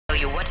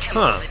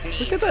Huh.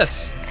 Look at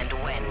this.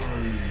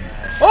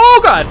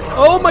 Oh god!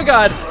 Oh my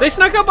god! They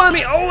snuck up on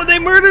me! Oh, they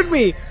murdered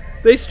me!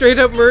 They straight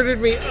up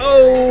murdered me!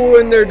 Oh,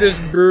 and they're just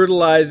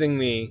brutalizing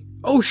me.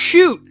 Oh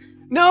shoot!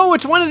 No,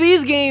 it's one of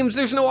these games!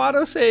 There's no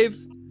autosave.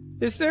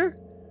 Is there?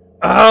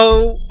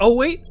 Oh, oh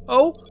wait.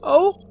 Oh!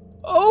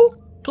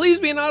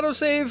 Please be an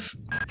autosave.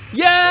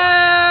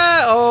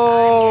 Yeah!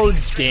 Oh,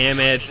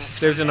 damn it.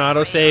 There's an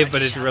autosave,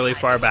 but it's really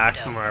far back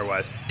from where I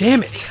was.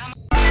 Damn it!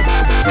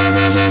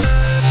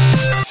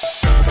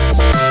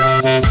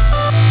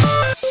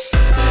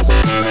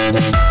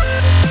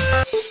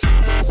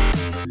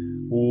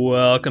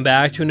 Welcome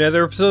back to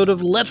another episode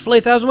of Let's Play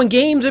 1001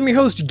 Games. I'm your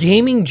host,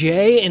 Gaming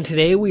Jay, and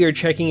today we are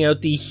checking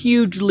out the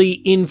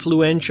hugely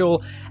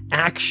influential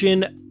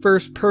action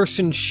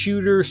first-person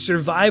shooter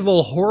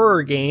survival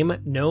horror game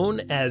known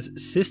as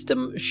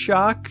System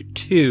Shock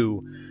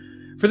 2.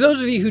 For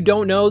those of you who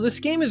don't know, this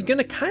game is going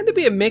to kind of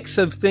be a mix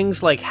of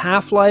things like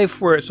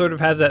Half-Life, where it sort of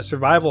has that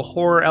survival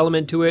horror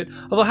element to it.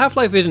 Although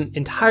Half-Life isn't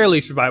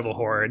entirely survival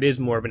horror, it is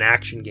more of an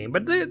action game.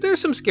 But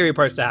there's some scary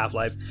parts to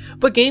Half-Life.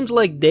 But games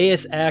like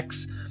Deus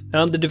Ex,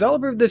 the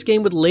developer of this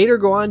game would later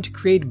go on to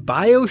create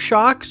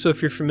BioShock, so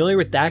if you're familiar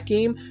with that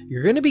game,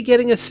 you're going to be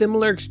getting a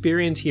similar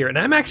experience here, and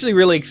I'm actually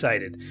really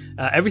excited.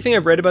 Everything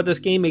I've read about this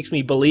game makes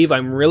me believe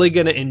I'm really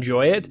going to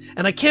enjoy it,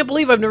 and I can't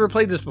believe I've never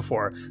played this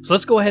before. So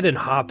let's go ahead and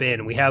hop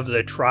in. We have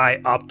the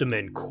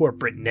Optimist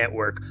corporate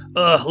network.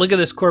 Ugh, look at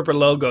this corporate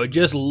logo. It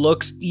just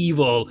looks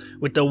evil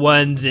with the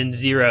ones and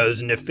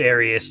zeros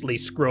nefariously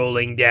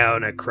scrolling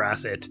down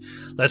across it.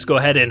 Let's go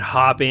ahead and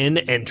hop in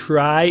and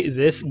try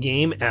this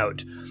game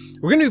out.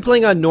 We're going to be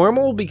playing on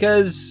normal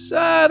because,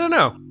 I don't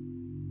know,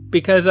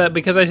 because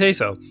I say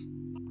so.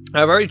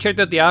 I've already checked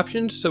out the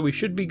options, so we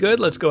should be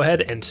good. Let's go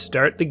ahead and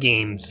start the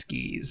game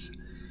skis.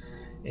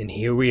 And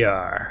here we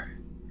are,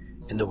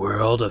 in the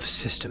world of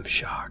System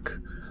Shock.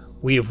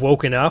 We have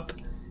woken up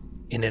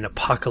in an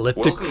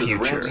apocalyptic future. Welcome to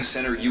the Ramsey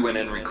Center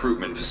UNN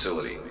recruitment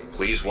facility.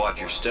 Please watch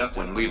your step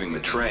when leaving the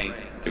train.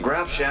 The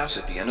grav shafts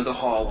at the end of the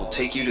hall will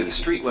take you to the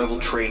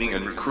street-level training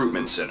and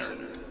recruitment center.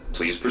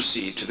 Please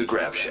proceed to the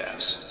grav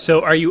shafts. So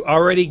are you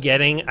already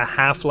getting a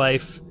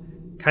Half-Life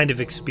kind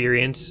of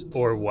experience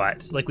or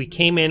what? Like we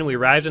came in, we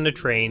arrived on the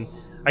train.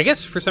 I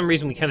guess for some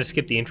reason we kind of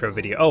skipped the intro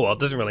video. Oh well, it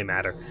doesn't really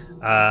matter.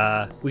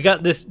 We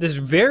got this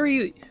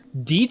very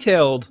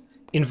detailed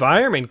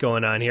environment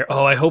going on here.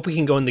 Oh, I hope we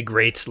can go in the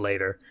grates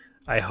later.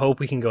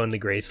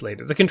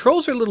 The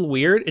controls are a little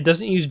weird. It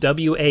doesn't use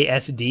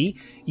WASD. It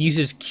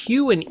uses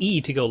Q and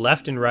E to go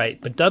left and right,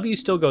 but W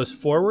still goes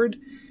forward.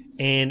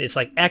 And it's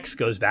like X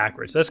goes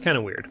backwards. That's kind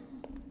of weird.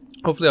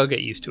 Hopefully I'll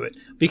get used to it.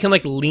 But you can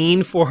like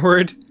lean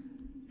forward,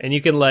 and you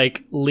can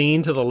like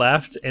lean to the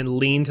left and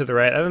lean to the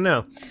right. I don't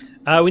know.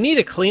 We need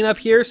a cleanup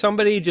here.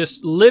 Somebody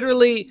just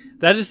literally,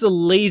 that is the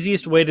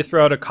laziest way to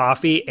throw out a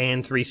coffee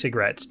and 3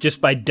 cigarettes. Just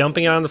by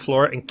dumping it on the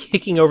floor and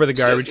kicking over the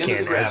garbage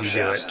can as you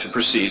do it. To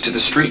proceed to the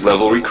street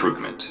level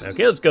recruitment.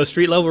 Okay, let's go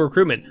street level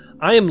recruitment.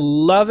 I am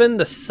loving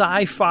the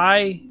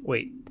sci-fi.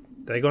 Wait,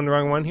 did I go in the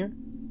wrong one here?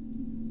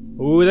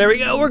 Ooh, there we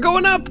go. We're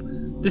going up.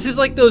 This is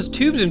like those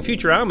tubes in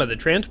Futurama that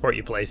transport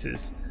you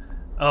places.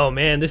 Oh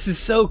man, this is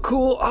so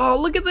cool. Oh,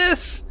 look at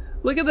this.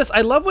 Look at this.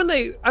 I love when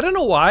they, I don't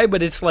know why,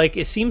 but it's like,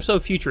 it seems so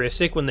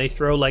futuristic when they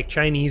throw like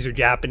Chinese or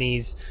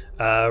Japanese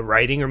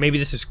writing, or maybe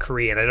this is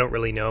Korean. I don't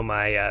really know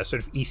my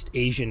sort of East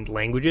Asian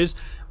languages.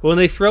 But when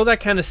they throw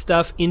that kind of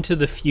stuff into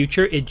the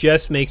future, it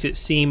just makes it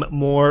seem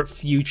more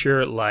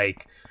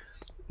future-like,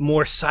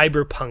 more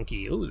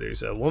cyberpunky. Ooh,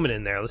 there's a woman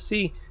in there. Let's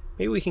see.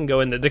 Maybe we can go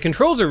in. The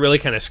controls are really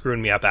kind of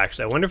screwing me up,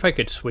 actually. I wonder if I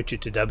could switch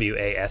it to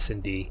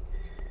WASD.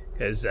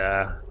 Because,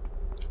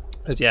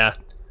 yeah.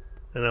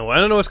 I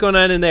don't know what's going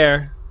on in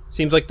there.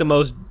 Seems like the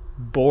most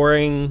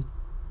boring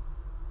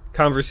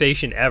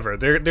conversation ever.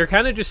 They're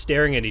kind of just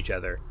staring at each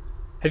other.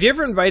 Have you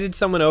ever invited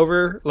someone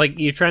over? Like,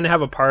 you're trying to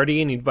have a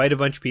party and you invite a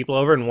bunch of people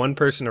over and one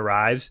person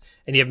arrives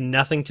and you have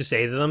nothing to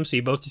say to them, so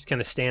you both just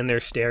kind of stand there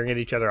staring at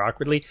each other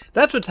awkwardly?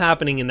 That's what's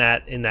happening in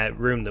that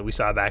room that we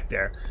saw back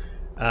there.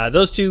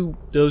 Those two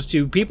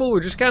people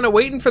were just kind of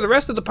waiting for the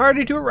rest of the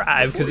party to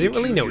arrive because they didn't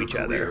really know each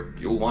other.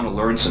 You'll want to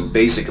learn some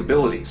basic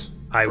abilities.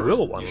 I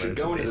will want to learn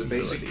some basic abilities. You should go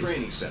into the basic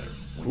training center.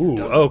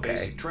 Ooh, okay.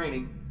 Basic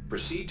training,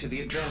 proceed to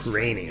the advanced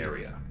training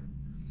area.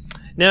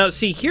 Now,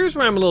 see, here's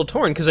where I'm a little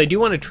torn, because I do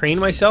want to train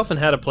myself on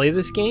how to play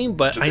this game,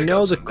 but I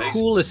know the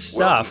coolest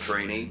stuff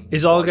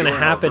is all going to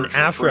happen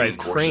after I've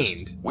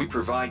trained. We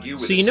provide you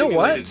with so you know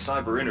what?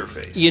 Cyber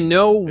interface. You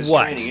know what? This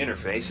training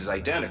interface is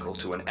identical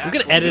to an I'm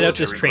going to edit out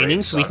this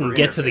training so we can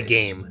get to the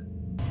game.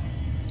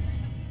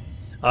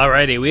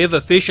 Alrighty, we have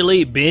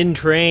officially been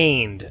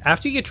trained.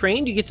 After you get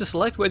trained, you get to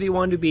select whether you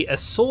want to be a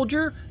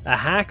soldier, a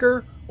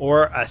hacker,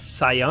 or a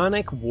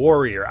psionic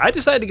warrior. I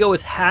decided to go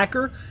with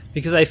hacker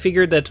because I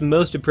figured that's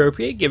most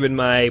appropriate given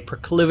my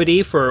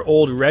proclivity for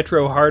old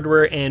retro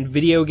hardware and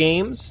video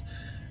games.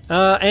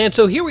 And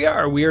so here we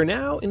are. We are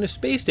now in a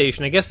space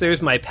station. I guess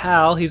there's my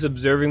pal. He's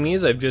observing me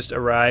as I've just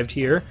arrived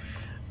here.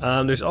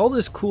 There's all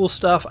this cool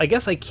stuff. I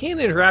guess I can't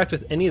interact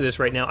with any of this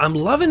right now. I'm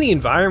loving the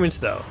environments,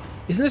 though.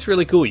 Isn't this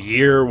really cool?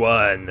 Year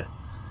 1.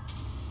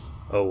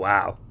 Oh,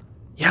 wow.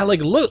 Yeah,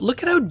 like,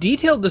 look at how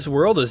detailed this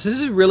world is. This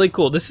is really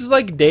cool. This is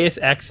like Deus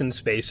Ex in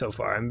space so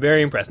far. I'm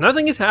very impressed.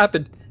 Nothing has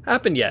happened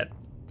yet.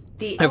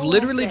 I've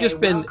literally just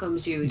been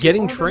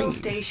getting trained.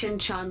 Station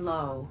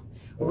Chunlo.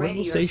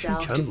 Ready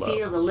yourself to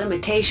feel the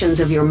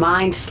limitations of your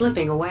mind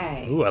slipping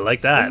away. Ooh, I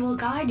like that. We will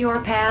guide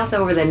your path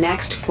over the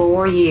next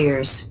 4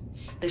 years.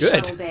 The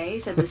Good. shuttle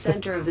bays at the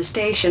center of the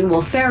station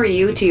will ferry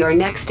you to your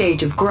next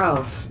stage of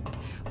growth.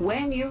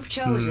 When you've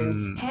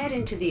chosen, head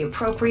into the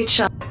appropriate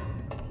shuttle.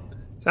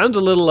 Sounds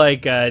a little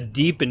like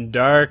deep and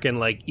dark and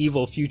like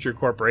evil future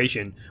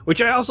corporation,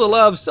 which I also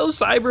love. So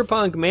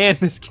cyberpunk, man,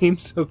 this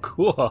game's so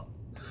cool.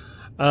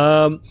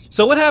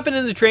 So what happened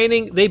in the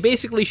training? They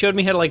basically showed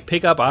me how to like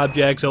pick up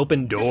objects,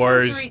 open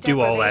doors, do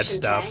all that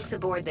stuff.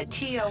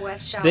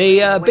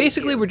 They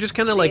basically were just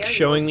kind of like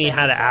showing me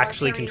how to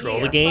actually control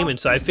the game, and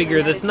so I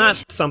figured that's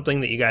not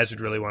something that you guys would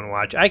really want to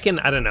watch. I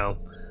don't know.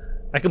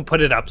 I can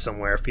put it up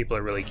somewhere if people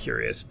are really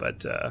curious,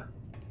 but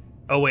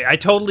oh wait, I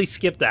totally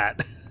skipped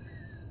that.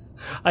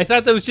 I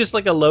thought that was just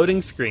like a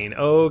loading screen.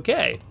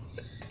 Okay.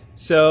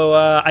 So,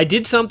 I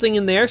did something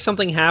in there.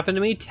 Something happened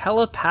to me.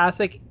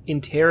 Telepathic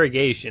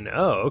interrogation.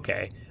 Oh,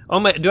 okay. Oh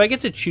my, do I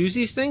get to choose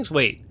these things?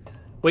 Wait.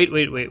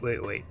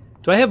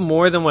 Do I have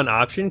more than one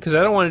option? Because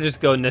I don't want to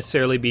just go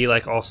necessarily be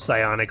like all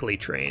psionically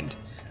trained.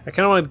 I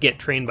kind of want to get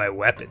trained by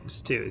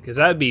weapons too, because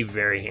that would be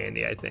very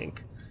handy, I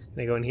think.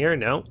 Can I go in here?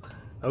 No.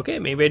 Okay,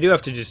 maybe I do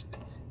have to just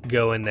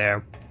go in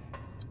there.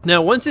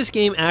 Now, once this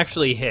game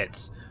actually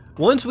hits,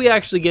 once we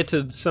actually get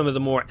to some of the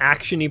more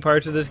action-y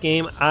parts of this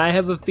game, I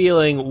have a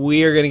feeling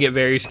we are going to get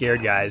very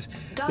scared, guys.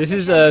 This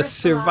is a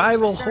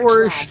survival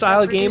horror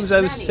style game, as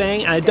I was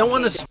saying. I don't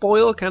want to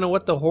spoil kind of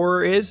what the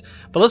horror is,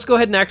 but let's go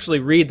ahead and actually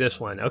read this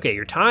one. Okay,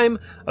 your time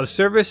of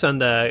service on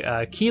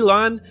the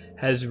Keelan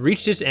has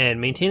reached its end.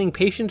 Maintaining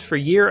patience for a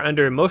year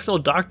under emotional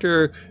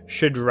Dr.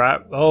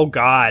 Shudra... Oh,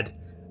 God.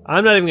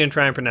 I'm not even going to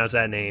try and pronounce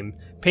that name.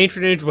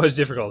 Patronage was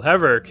difficult.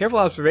 However, careful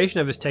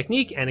observation of his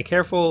technique and a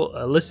careful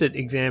illicit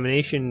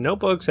examination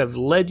notebooks have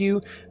led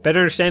you better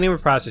understanding of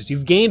the process.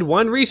 You've gained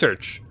 1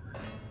 research.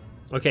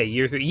 Okay,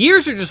 year 3.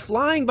 Years are just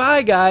flying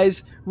by,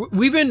 guys.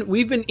 We've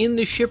been in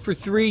this ship for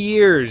 3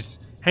 years,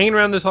 hanging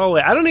around this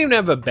hallway. I don't even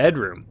have a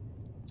bedroom.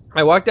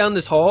 I walk down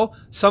this hall,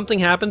 something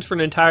happens for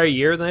an entire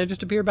year, then I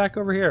just appear back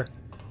over here.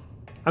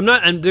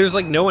 And there's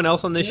like no one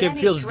else on this ship. It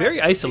feels very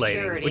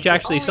isolating, which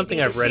actually is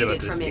something I've read about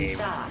this game.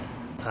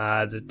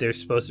 That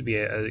there's supposed to be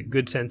a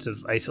good sense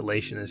of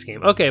isolation in this game.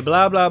 Okay,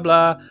 blah, blah,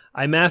 blah.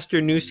 I master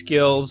new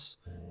skills,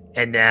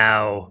 and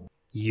now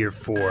year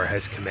 4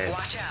 has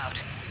commenced. Watch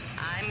out.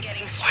 I'm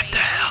getting what the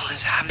hell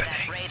is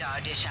happening?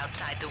 Radar dish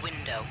outside the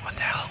window. What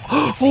the hell?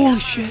 Holy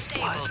shit,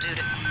 blood.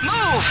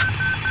 Move!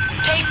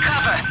 Take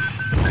cover!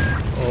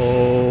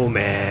 Oh,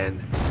 man.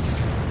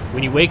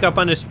 When you wake up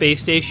on a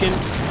space station,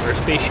 or a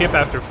spaceship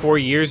after 4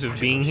 years of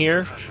being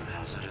here,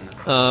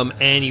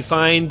 and you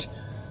find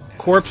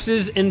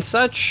corpses and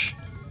such,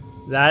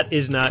 that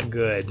is not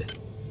good.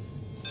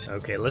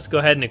 Okay, let's go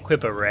ahead and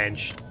equip a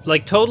wrench.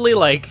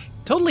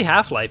 Totally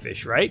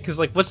Half-Life-ish, right? Because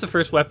what's the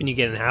first weapon you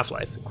get in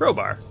Half-Life? A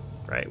crowbar,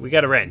 right? We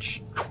got a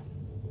wrench.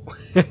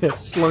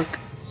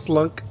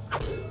 Slunk.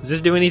 Does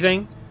this do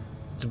anything?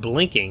 It's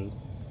blinking.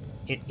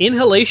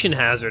 Inhalation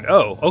hazard.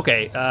 Oh,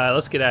 okay.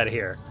 Let's get out of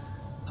here.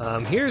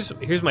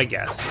 Here's my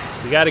guess.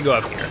 We got to go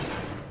up here.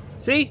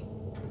 See?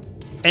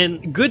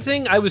 And good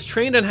thing I was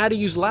trained on how to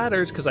use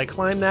ladders because I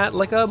climbed that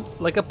like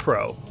a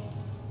pro.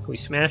 Can we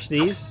smash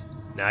these?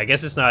 No, I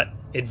guess it's not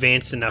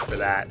advanced enough for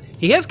that.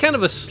 He has kind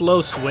of a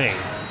slow swing.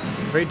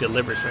 Very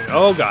deliberate swing.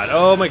 Oh god,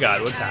 oh my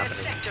god, what's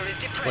happening?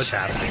 What's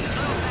happening?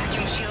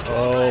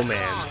 Oh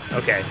man.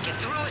 Okay.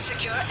 Get through a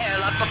secure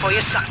airlock before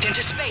you're sucked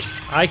into space.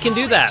 I can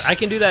do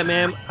that,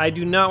 ma'am. I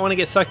do not want to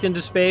get sucked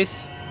into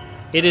space.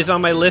 It is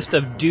on my list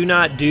of do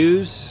not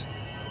do's.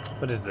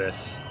 What is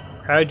this?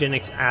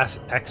 Cryogenics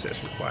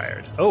access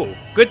required. Oh,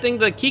 good thing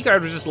the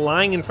keycard was just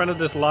lying in front of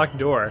this locked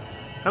door.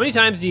 How many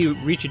times do you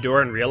reach a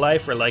door in real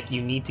life where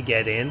you need to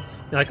get in?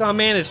 You're like, oh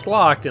man, it's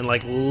locked, and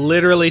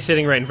literally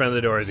sitting right in front of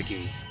the door is a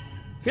key.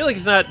 I feel like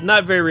it's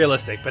not very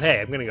realistic, but hey,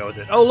 I'm gonna go with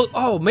it. Oh look,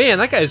 oh man,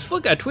 that guy's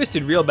foot got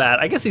twisted real bad.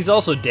 I guess he's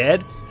also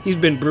dead. He's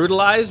been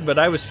brutalized, but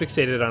I was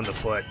fixated on the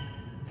foot.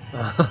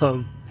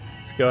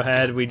 Let's go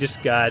ahead. We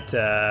just got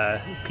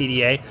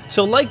PDA.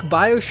 So like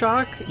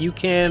BioShock, you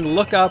can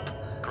look up.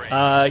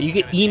 You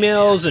get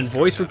emails and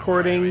voice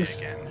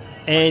recordings,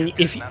 and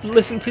if you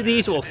listen to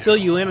these, it will fill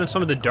you in on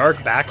some of the dark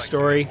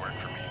backstory.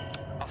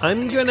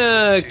 I'm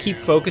gonna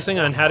keep focusing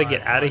on how to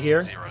get out of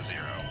here.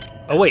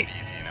 Oh wait,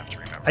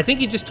 I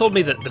think you just told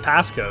me the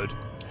passcode.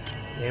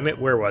 Damn it,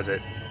 where was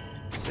it?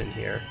 It's in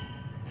here.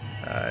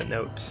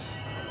 Notes,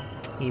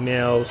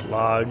 emails,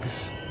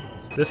 logs.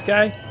 This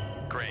guy?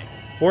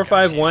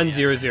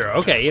 45100.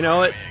 Okay, you know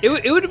what? It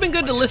would have been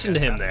good to listen to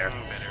him there.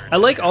 I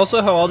like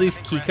also how all these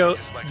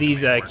keypads,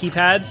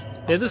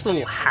 they have this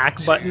little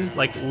hack button,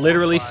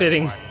 literally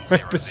sitting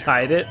right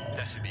beside it.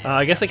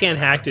 I guess I can't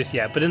hack this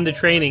yet, but in the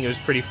training it was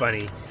pretty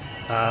funny.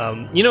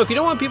 You know, if you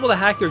don't want people to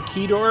hack your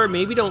key door,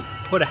 maybe don't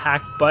put a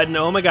hack button.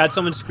 Oh my god,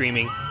 someone's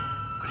screaming.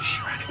 What is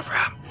she running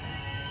from?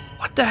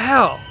 What the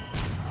hell?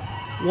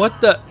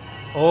 What the...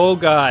 Oh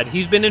god,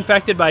 he's been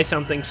infected by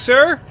something.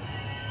 Sir?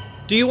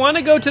 Do you want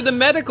to go to the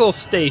medical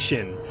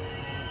station?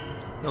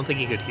 I don't think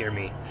he could hear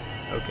me.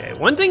 Okay,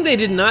 one thing they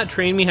did not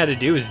train me how to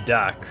do is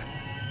duck.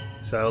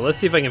 So let's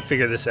see if I can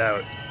figure this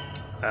out.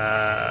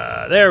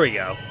 There we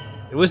go.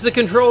 It was the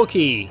control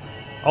key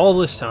all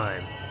this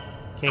time.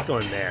 Can't go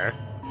in there.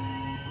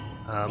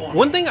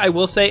 One thing I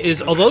will say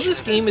is, although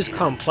this game is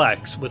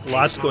complex with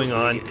lots going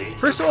on,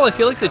 first of all, I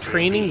feel like the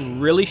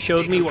training really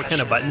showed me what kind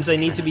of buttons I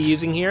need to be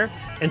using here.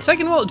 And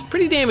second of all, it's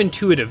pretty damn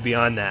intuitive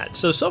beyond that.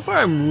 So far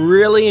I'm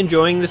really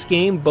enjoying this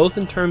game, both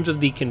in terms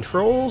of the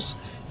controls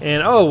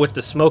and, oh, with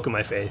the smoke in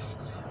my face,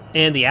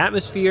 and the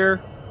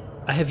atmosphere.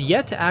 I have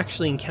yet to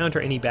actually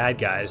encounter any bad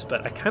guys,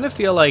 but I kind of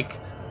feel like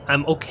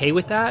I'm okay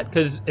with that,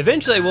 because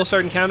eventually I will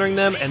start encountering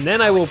them, and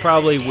then I will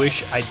probably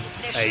wish I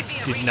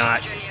did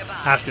not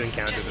have to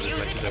encounter them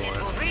as much as I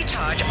want. Will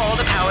recharge all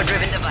the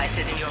power-driven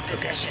devices in your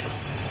possession.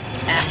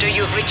 After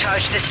you've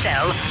recharged the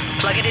cell,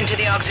 plug it into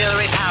the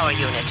auxiliary power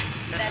unit.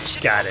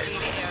 Got it.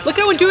 Look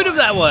how intuitive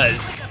that was!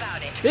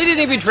 They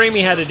didn't even train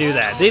me how to do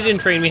that. They didn't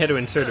train me how to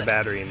insert a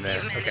battery in there.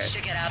 You've managed Okay.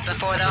 to get out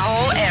before the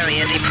whole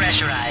area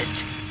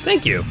depressurized.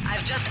 Thank you.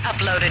 I've just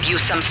uploaded you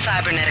some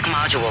cybernetic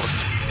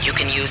modules. You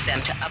can use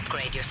them to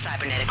upgrade your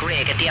cybernetic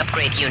rig at the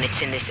upgrade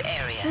units in this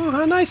area. Oh,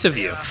 how nice of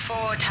you. There are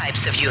 4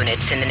 types of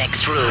units in the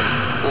next room.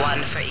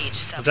 One for each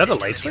subsystem that a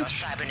light of your switch?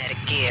 cybernetic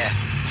gear.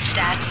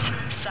 Stats,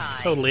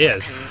 size, Totally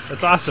is. weapons, That's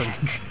and awesome.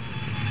 tech.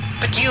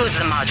 But use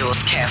the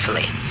modules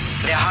carefully.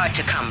 They're hard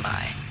to come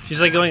by.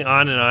 She's like going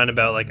on and on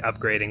about like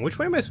upgrading. Which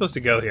way am I supposed to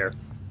go here?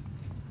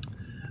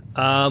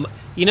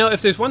 You know,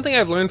 if there's one thing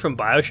I've learned from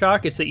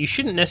BioShock, it's that you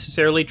shouldn't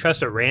necessarily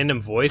trust a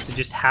random voice that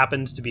just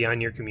happens to be on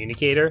your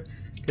communicator,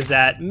 because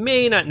that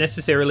may not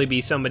necessarily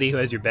be somebody who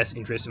has your best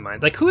interest in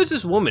mind. Like, who is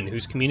this woman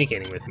who's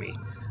communicating with me?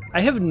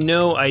 I have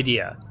no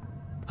idea.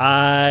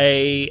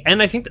 I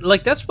think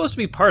like that's supposed to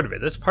be part of it.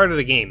 That's part of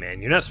the game,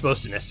 man. You're not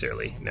supposed to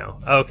necessarily know.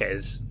 Okay,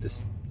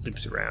 this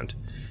loops around.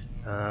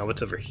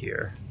 What's over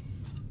here?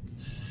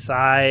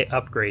 Psi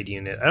upgrade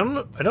unit. I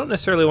don't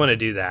necessarily want to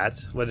do that.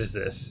 What is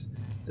this?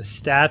 The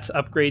stats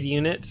upgrade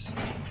unit,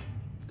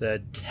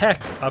 the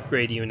tech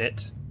upgrade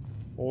unit,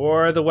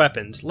 or the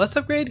weapons. Let's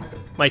upgrade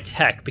my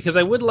tech, because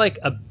I would like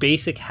a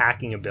basic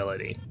hacking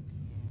ability.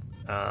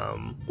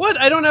 What?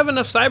 I don't have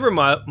enough cyber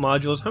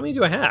modules. How many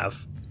do I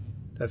have?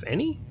 Do I have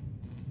any?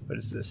 What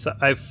is this?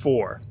 I have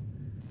 4.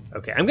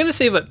 Okay, I'm going to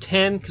save up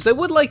 10, because I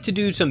would like to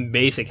do some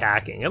basic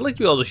hacking. I'd like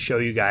to be able to show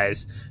you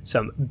guys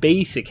some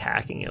basic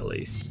hacking, at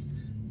least.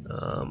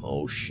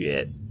 Oh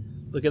shit.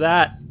 Look at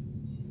that.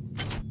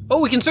 Oh,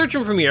 we can search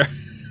them from here.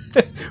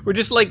 We're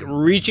just like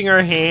reaching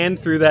our hand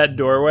through that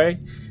doorway.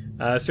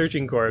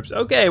 Searching corpse.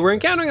 Okay, we're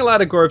encountering a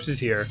lot of corpses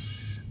here.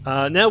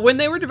 Now, when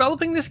they were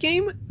developing this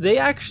game, they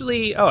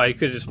actually... Oh, I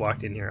could have just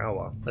walked in here. Oh,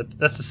 well.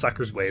 That's the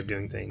sucker's way of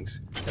doing things.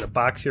 Got a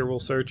box here we'll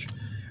search.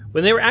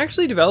 When they were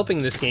actually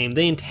developing this game,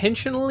 they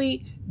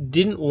intentionally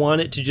didn't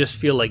want it to just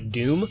feel like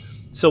Doom.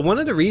 So one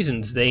of the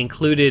reasons they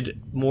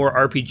included more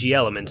RPG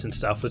elements and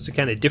stuff was to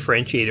kind of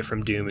differentiate it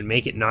from Doom and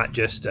make it not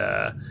just,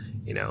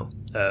 you know,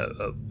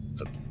 a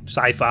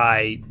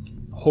sci-fi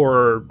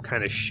horror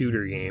kind of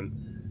shooter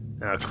game.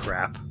 Oh,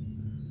 crap.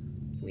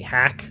 Can we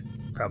hack?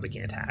 Probably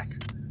can't hack.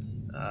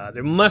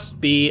 There must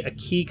be a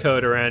key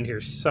code around here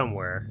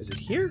somewhere. Is it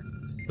here?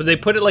 But they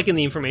put it like in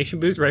the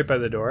information booth right by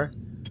the door.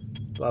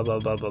 Blah, blah,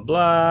 blah, blah,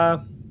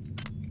 blah.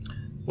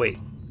 Wait.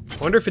 I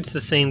wonder if it's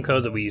the same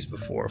code that we used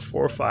before.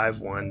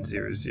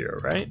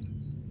 45100, right?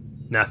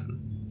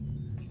 Nothing.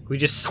 Can we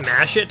just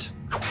smash it?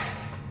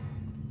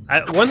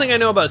 One thing I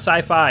know about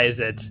sci-fi is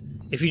that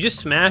if you just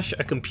smash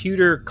a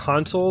computer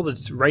console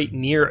that's right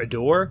near a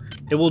door,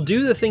 it will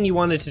do the thing you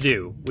want it to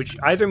do, which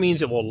either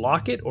means it will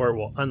lock it or it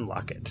will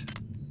unlock it.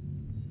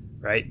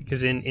 Right?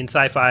 Because in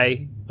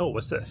sci-fi... Oh,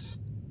 what's this?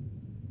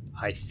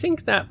 I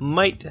think that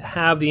might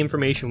have the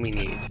information we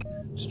need.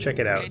 Let's check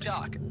it out. Hey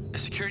Doc, a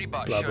security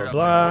bot Blah, showed blah, up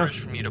blah. with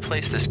orders from you to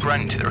place this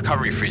grunt into the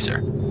recovery freezer.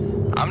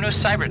 I'm no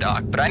cyber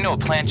doc, but I know a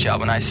plant job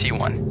when I see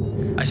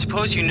one. I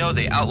suppose you know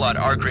they outlawed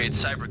R-grade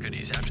cyber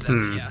goodies after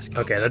that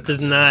fiasco. Okay, that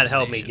does not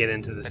help me get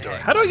into this door.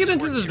 How do I get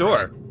into this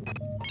door?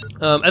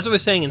 As I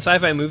was saying, in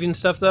sci-fi movies and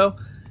stuff, though,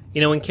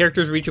 you know, when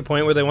characters reach a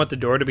point where they want the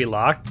door to be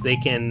locked, they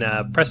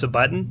can press a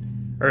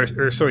button,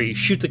 or sorry,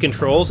 shoot the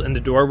controls, and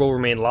the door will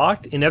remain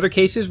locked. In other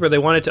cases where they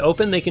want it to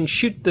open, they can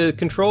shoot the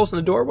controls and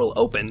the door will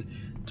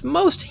open. It's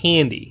most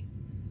handy.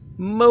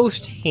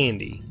 Most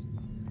handy.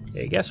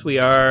 Okay, I guess we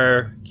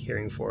are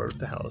carrying forward. What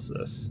the hell is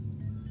this?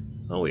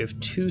 Oh, we have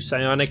 2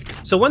 psionic.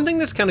 So one thing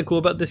that's kind of cool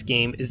about this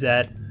game is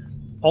that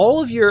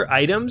all of your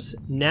items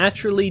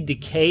naturally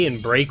decay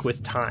and break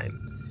with time.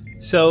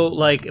 So,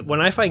 like,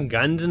 when I find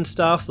guns and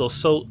stuff, they'll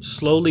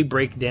slowly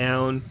break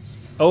down.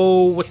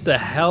 Oh, what the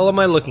hell am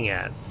I looking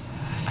at?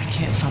 I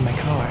can't find my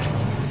card.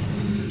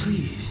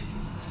 Please.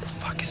 What the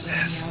fuck is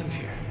this? Out of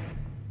here.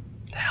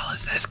 The hell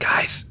is this,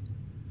 guys?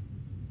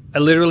 I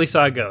literally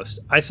saw a ghost.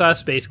 I saw a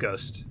space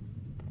ghost.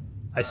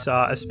 I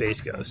saw a space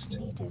ghost.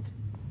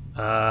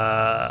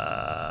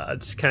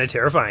 It's kind of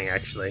terrifying,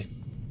 actually.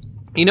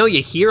 You know,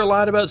 you hear a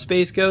lot about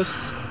space ghosts,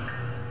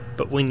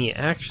 but when you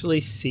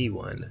actually see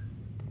one,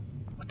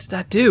 what did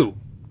that do?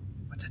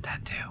 What did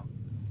that do?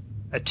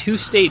 A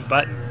 2-state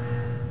button.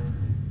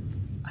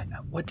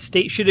 What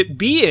state should it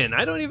be in?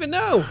 I don't even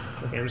know.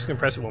 Okay, I'm just gonna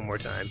press it one more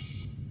time.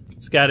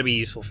 It's gotta be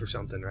useful for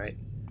something, right?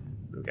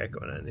 What do we got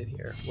going on in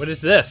here? What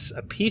is this?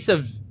 A piece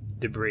of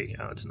debris.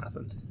 Oh, it's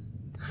nothing.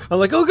 I'm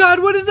like, oh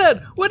god, what is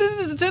that? What is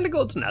this? A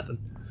tentacle? It's nothing.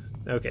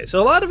 Okay,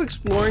 so a lot of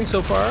exploring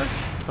so far.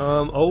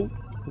 Oh,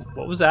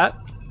 what was that?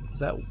 Was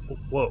that,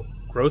 whoa,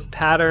 growth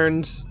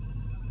patterns.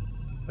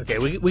 Okay,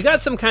 we got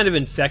some kind of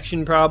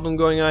infection problem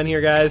going on here,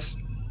 guys.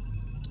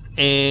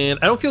 And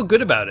I don't feel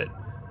good about it.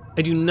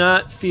 I do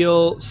not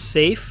feel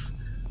safe.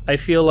 I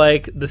feel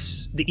like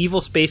the evil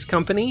space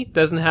company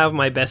doesn't have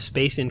my best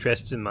space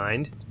interests in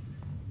mind.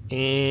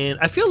 And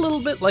I feel a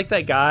little bit like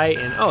that guy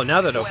in... Oh, now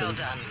that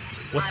opens.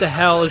 What the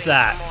hell is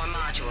that?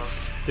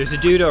 There's a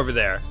dude over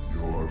there.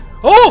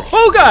 Oh!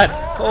 Oh, God!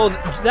 Oh,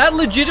 that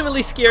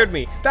legitimately scared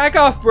me. Back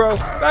off, bro.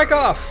 Back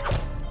off.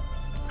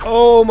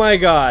 Oh, my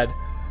God.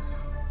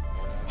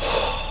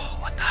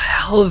 What the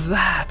hell is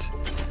that?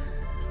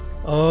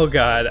 Oh,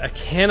 God. A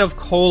can of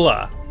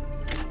cola.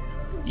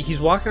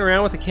 He's walking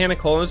around with a can of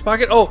cola in his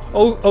pocket.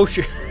 Oh,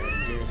 shit.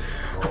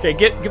 Okay,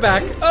 get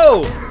back.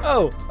 Oh,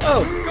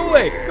 go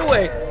away, go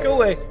away, go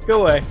away,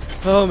 go away.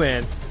 Oh,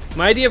 man.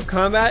 My idea of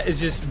combat is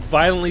just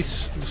violently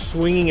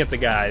swinging at the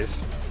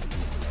guys.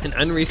 An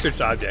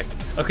unresearched object.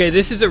 Okay,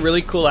 this is a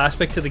really cool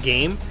aspect to the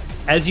game.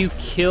 As you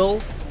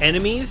kill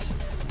enemies,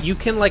 you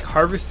can like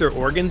harvest their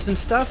organs and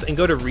stuff and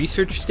go to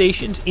research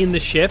stations in the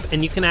ship,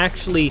 and you can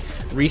actually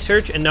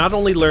research and not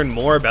only learn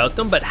more about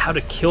them, but how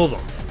to kill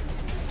them.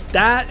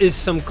 That is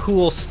some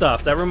cool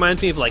stuff. That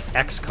reminds me of like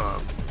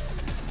XCOM.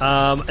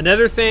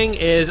 Another thing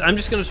is, I'm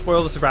just going to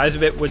spoil the surprise a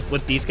bit with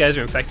what these guys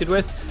are infected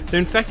with. They're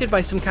infected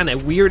by some kind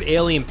of weird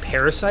alien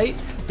parasite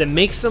that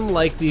makes them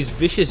like these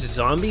vicious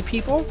zombie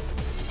people.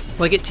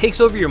 Like it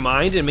takes over your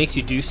mind and makes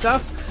you do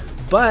stuff,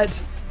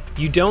 but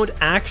you don't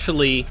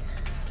actually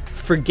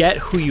forget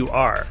who you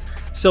are.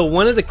 So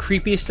one of the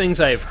creepiest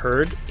things I've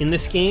heard in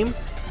this game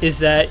is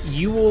that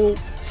you will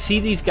see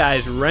these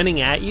guys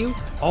running at you,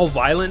 all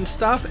violent and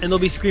stuff, and they'll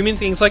be screaming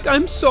things like,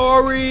 "I'm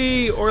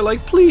sorry," or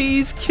like,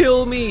 "Please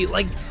kill me."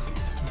 Like,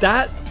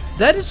 that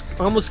is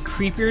almost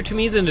creepier to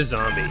me than a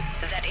zombie.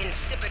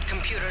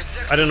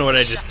 I don't know what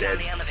I just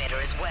did.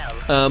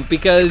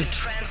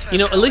 Because, you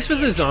know, at least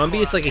with a zombie,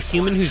 it's like a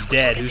human who's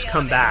dead, who's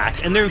come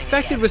back, and they're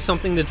infected with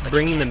something that's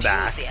bringing them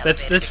back.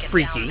 That's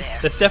freaky.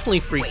 That's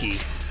definitely freaky.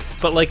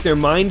 But, like, their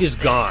mind is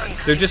gone.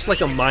 They're just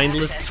like a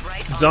mindless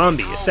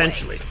zombie,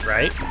 essentially,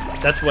 right?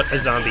 That's what a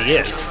zombie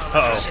is.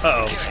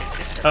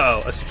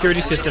 Uh-oh, a security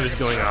system is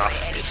going off.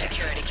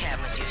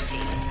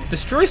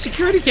 Destroy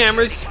security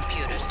cameras?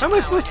 How am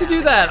I supposed to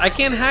do that? I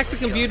can't hack the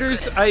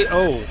computers.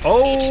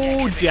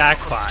 Oh,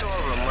 jackpot.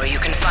 Where you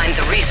can find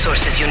the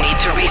resources you need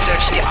to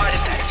research the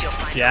artifacts you'll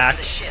find on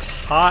the ship.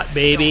 Hot,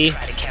 baby. Don't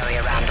try to carry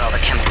around all the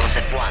chemicals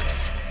at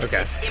once.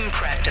 Okay. It's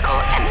impractical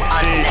and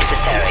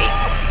unnecessary.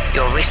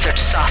 Your research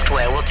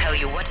software will tell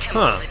you what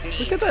chemicals it needs.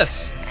 Look at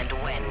this. And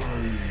when.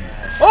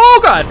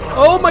 Oh, God.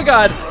 Oh, my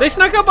God. They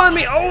snuck up on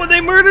me. Oh,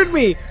 they murdered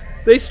me.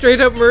 They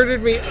straight up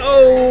murdered me.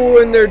 Oh,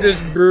 and they're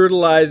just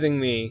brutalizing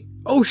me.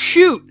 Oh,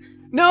 shoot.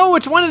 No,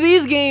 it's one of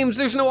these games.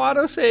 There's no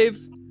autosave.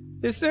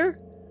 Is there?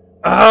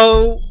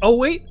 Oh,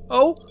 wait.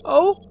 Oh.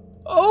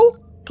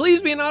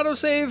 Please be an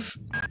autosave.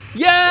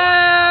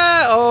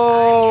 Yeah!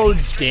 Oh,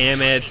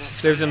 damn it.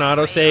 There's an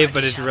autosave,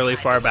 but it's really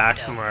far back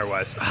from where I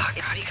was. Oh,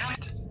 God damn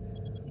it.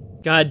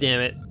 God damn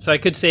it. So I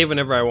could save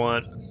whenever I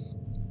want.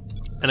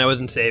 And I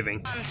wasn't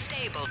saving.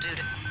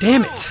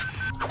 Damn it.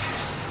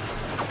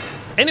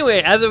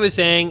 Anyway, as I was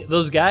saying,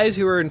 those guys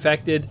who are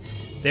infected,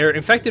 they're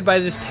infected by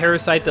this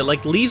parasite that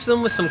like leaves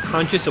them with some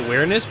conscious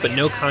awareness but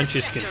no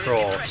conscious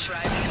control.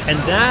 And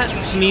that,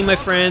 to me, my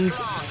friends,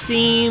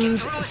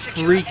 seems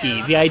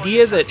freaky. The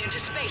idea that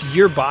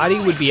your body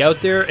would be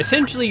out there,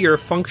 essentially you're a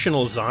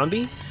functional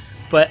zombie,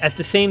 but at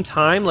the same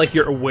time, like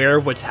you're aware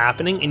of what's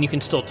happening and you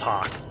can still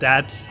talk.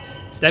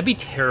 That'd be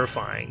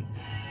terrifying.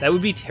 That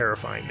would be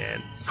terrifying,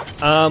 man.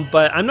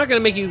 But I'm not going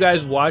to make you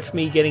guys watch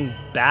me getting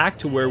back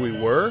to where we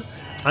were.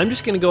 I'm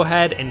just going to go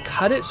ahead and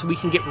cut it so we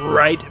can get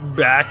right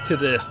back to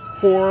the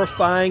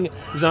horrifying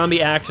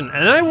zombie action.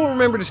 And I will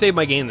remember to save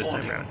my game this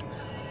time around.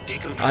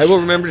 I will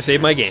remember to save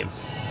my game.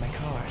 My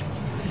card.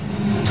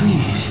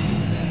 Please,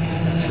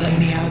 let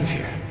me out of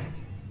here.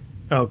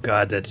 Oh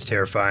god, that's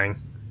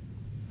terrifying.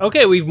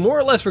 Okay, we've more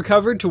or less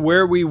recovered to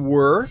where we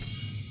were.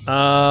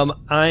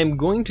 I'm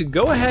going to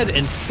go ahead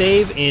and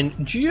save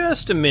in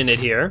just a minute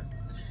here,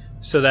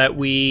 so that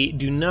we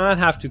do not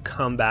have to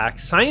come back.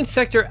 Science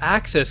Sector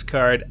access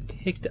card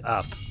picked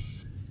up.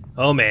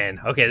 Oh man,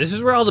 okay, this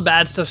is where all the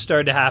bad stuff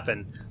started to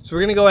happen. So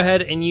we're gonna go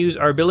ahead and use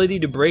our ability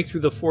to break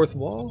through the fourth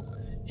wall,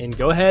 and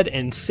go ahead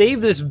and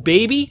save this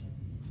baby.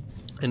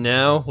 And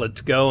now,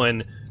 let's go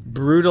and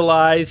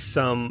brutalize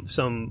some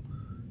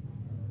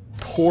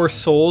poor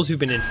souls who've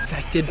been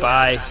infected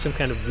by some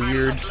kind of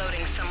weird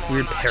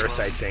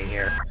parasite thing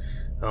here.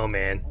 Oh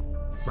man.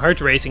 My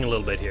heart's racing a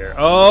little bit here.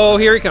 Oh,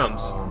 here he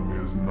comes.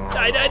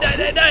 Die, die, die,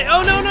 die, die.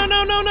 Oh, no, no,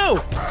 no, no,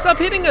 no. Stop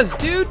hitting us,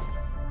 dude.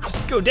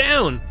 Just go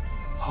down.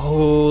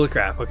 Holy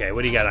crap. Okay,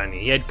 what do you got on you?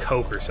 You had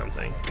Coke or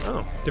something.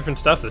 Oh, different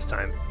stuff this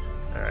time.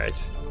 All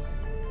right.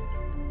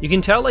 You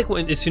can tell, like,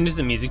 when as soon as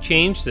the music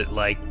changed, that,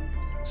 like,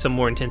 some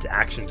more intense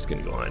action's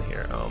gonna go on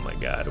here. Oh my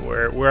god.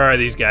 Where are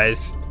these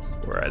guys?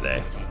 Where are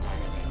they?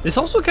 This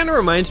also kind of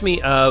reminds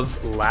me of,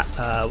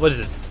 what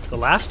is it? The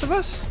Last of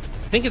Us?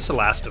 I think it's The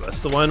Last of Us.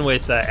 The one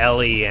with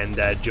Ellie and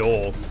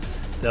Joel.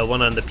 The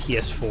one on the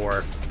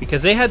PS4.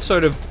 Because they had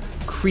sort of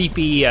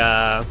creepy,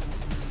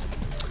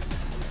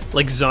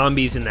 like,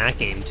 zombies in that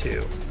game,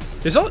 too.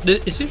 It's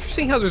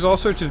interesting how there's all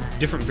sorts of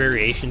different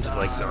variations of,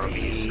 like,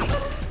 zombies.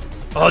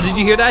 Oh, did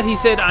you hear that? He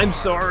said, "I'm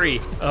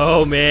sorry."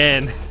 Oh,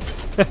 man.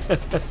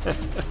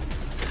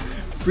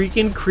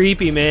 Freaking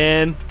creepy,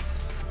 man.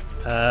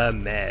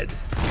 Med.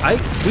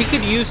 We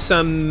could use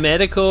some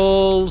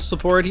medical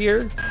support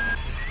here.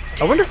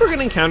 I wonder if we're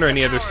gonna encounter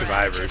any other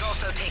survivors.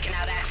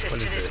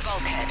 What is this?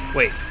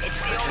 Wait.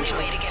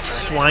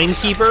 Swine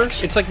Keeper?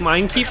 It's like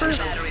Minekeeper?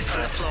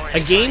 A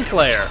game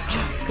player.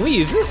 Can we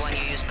use this?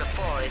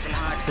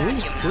 Can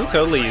we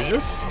totally use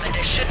this?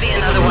 There should be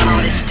another one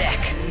on this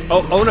deck.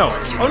 Oh no.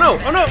 Oh no.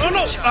 Oh no. Oh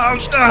no.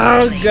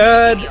 Oh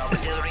god.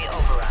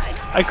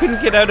 I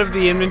couldn't get out of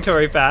the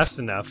inventory fast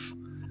enough.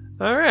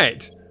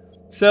 Alright.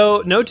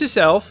 So, note to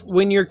self,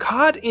 when you're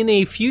caught in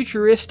a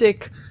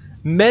futuristic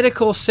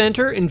medical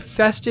center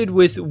infested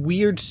with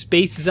weird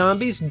space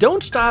zombies,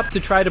 don't stop to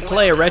try to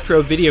play a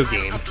retro video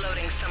game.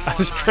 I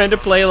was trying to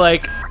play,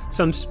 like,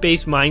 some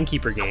space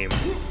Minekeeper game.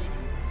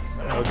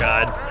 Oh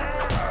god.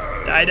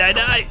 Die, die,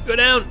 die! Go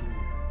down!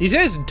 These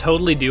guys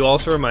totally do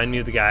also remind me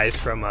of the guys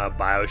from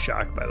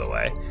BioShock, by the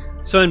way.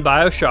 So in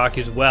BioShock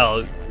as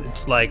well,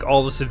 it's like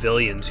all the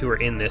civilians who are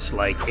in this,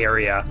 like,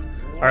 area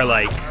are,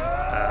 like,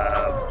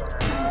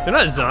 they're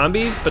not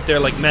zombies, but they're,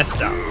 like,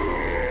 messed up.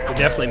 They're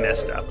definitely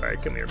messed up.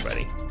 Alright, come here,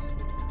 buddy.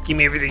 Give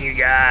me everything you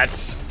got.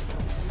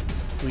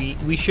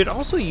 We should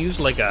also use,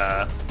 like,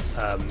 a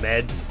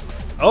med...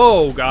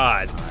 Oh,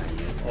 God.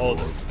 Oh.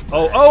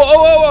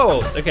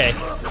 Okay,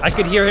 I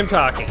could hear him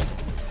talking.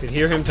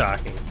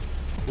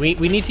 We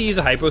need to use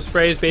a hypo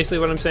spray is basically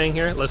what I'm saying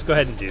here. Let's go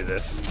ahead and do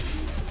this.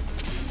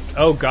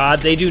 Oh god,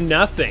 they do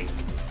nothing.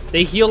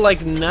 They heal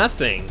like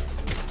nothing.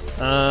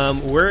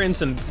 We're in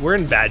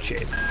bad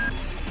shape.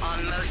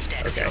 On most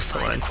decks you'll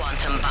find a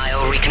quantum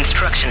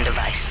bioreconstruction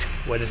device.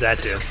 What does that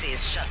do?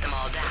 Xerxes shut them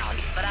all down,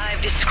 but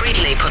I've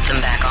discreetly put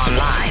them back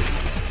online.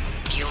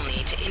 You'll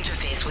need to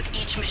interface with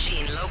each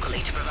machine locally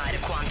to provide a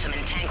quantum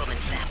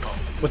entanglement sample.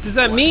 What does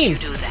that mean?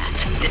 Once you do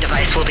that, the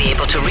device will be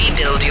able to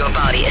rebuild your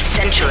body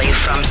essentially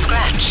from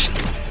scratch.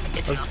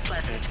 It's not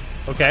pleasant.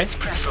 Okay. It's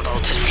preferable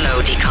to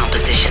slow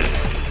decomposition.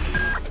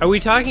 Are we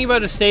talking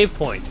about a save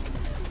point?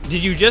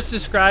 Did you just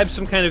describe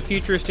some kind of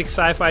futuristic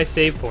sci-fi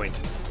save point?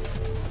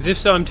 Because if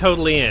so, I'm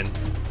totally in.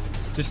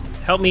 Just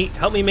help me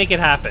make it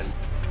happen.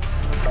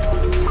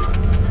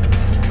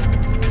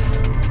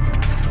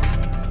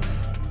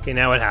 Okay,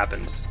 now what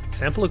happens?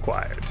 Sample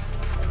acquired.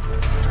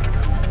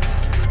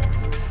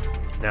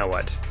 Now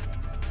what?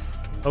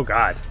 Oh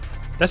god.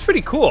 That's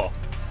pretty cool.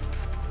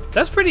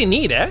 That's pretty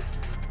neat, eh?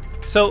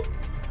 So,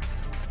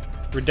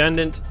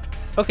 redundant.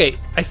 Okay,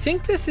 I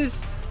think this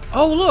is...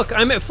 Oh, look,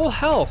 I'm at full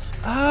health.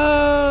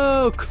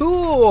 Oh,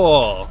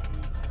 cool.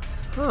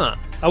 Huh.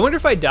 I wonder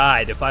if I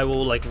died, if I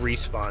will, like,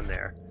 respawn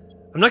there.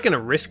 I'm not going to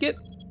risk it.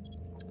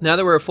 Now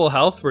that we're at full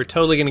health, we're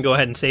totally going to go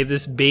ahead and save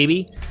this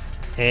baby.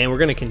 And we're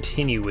going to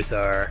continue with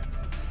our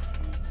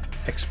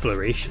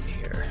exploration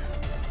here.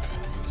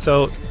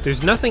 So,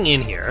 there's nothing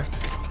in here.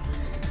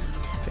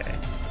 Okay.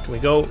 Can we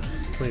go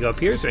up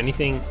here? Is there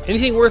anything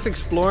worth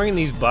exploring in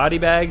these body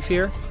bags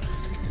here?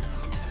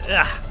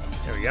 Ah,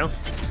 there we go.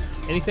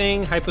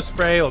 Anything? Hypo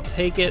spray, I'll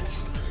take it.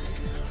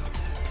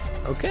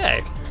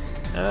 Okay.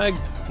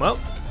 Well,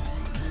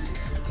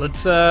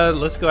 let's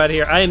go out of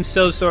here. I am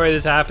so sorry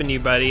this happened to you,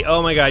 buddy.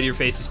 Oh my god, your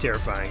face is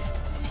terrifying.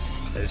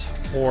 That is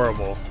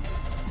horrible.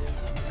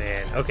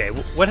 Man, okay.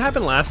 What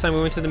happened last time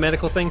we went to the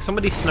medical thing?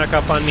 Somebody snuck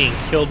up on me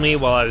and killed me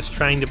while I was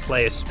trying to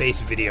play a space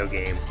video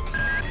game.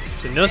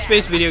 So no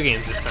space video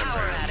games this time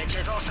around.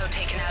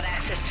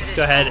 Let's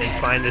go ahead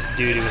and find this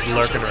dude who's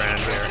lurking around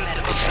here.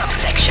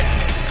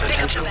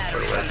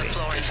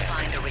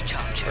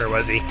 Where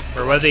was he?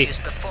 Where was he?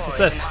 What's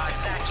this?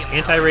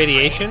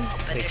 Anti-radiation?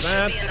 Take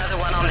that.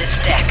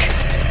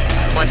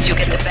 Once you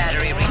get the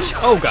battery recharged.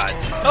 Oh god.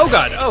 Oh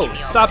god. Oh,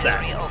 stop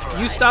that.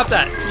 You stop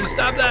that. You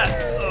stop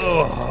that.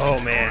 Oh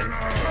man.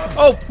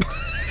 Oh.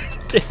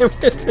 Damn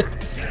it.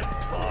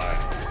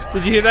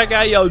 Did you hear that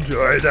guy yell,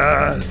 "Join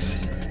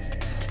us"?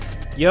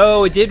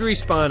 Yo, it did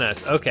respawn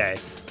us. Okay.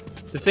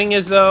 The thing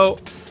is though,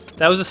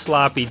 that was a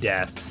sloppy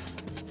death.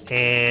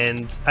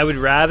 And I would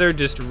rather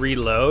just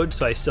reload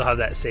so I still have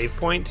that save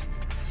point.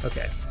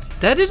 Okay.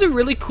 That is a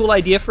really cool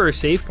idea for a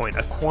save point,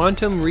 a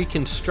quantum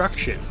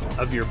reconstruction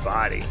of your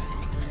body.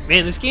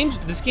 Man, this game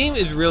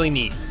is really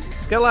neat.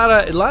 It's got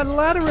a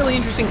lot of really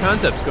interesting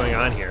concepts going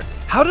on here.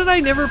 How did I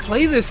never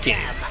play this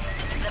game?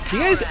 Do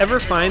you guys ever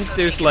find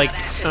there's like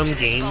some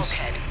games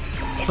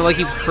like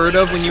you've heard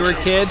of when you were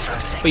a kid,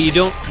 but you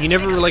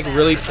never like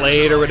really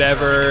played or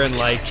whatever, and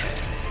like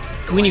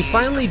when you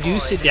finally do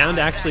sit down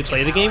to actually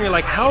play the game, you're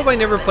like, how have I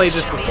never played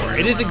this before?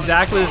 It is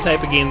exactly the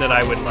type of game that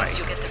I would like.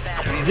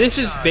 This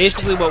is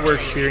basically what we're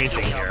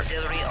experiencing here.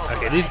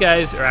 Okay, these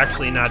guys are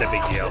actually not a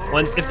big deal.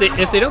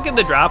 If they don't get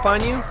the drop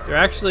on you, they're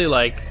actually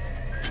like,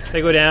 they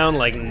go down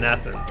like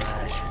nothing.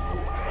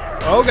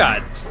 Oh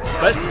god,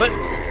 but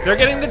they're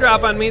getting the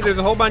drop on me. There's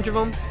a whole bunch of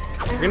them.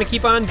 We're gonna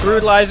keep on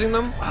brutalizing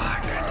them. Ah,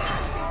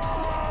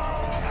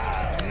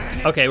 god damn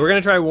it. Okay, we're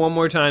gonna try one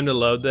more time to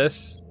load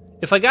this.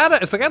 If I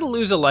gotta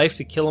lose a life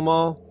to kill them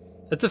all,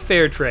 that's a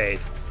fair trade.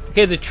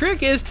 Okay, the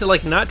trick is to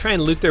like not try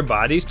and loot their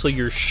bodies till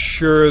you're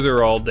sure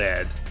they're all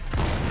dead.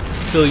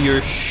 Till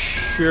you're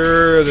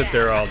sure that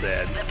they're all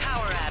dead.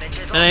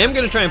 And I am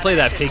gonna try and play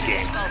that pig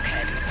game.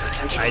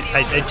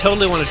 I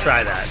totally want to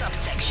try that.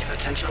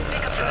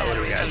 What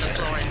do we got here?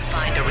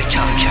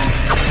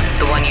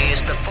 The one you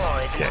used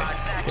before is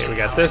Okay, we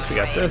got this, we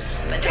got this.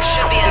 but there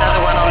should be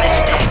another one on this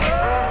stick.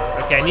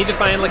 Okay, I need to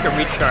find like a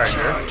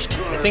recharger.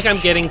 I think I'm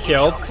getting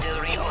killed.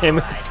 Damn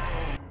it.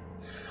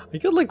 I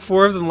killed like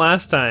 4 of them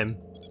last time.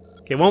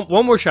 Okay,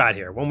 one more shot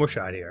here. One more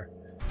shot here.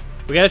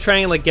 We gotta try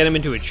and like get him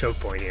into a choke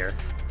point here.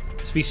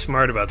 Let's be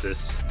smart about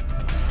this.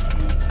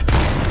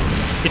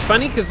 It's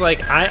funny because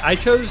like I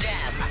chose.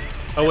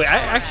 Oh wait, I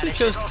actually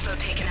chose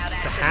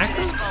the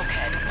hacker.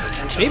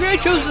 Maybe I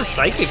chose the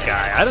psychic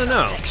guy. I don't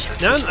know.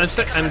 Now I'm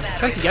second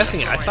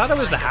guessing it. I thought I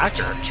was the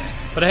hacker,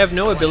 but I have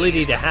no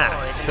ability to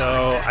hack.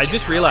 So I'm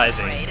just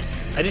realizing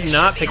I did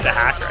not pick the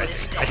hacker.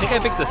 I think I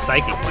picked the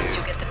psychic dude.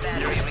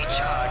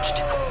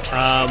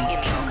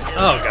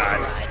 Oh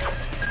god.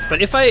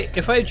 But if I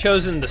had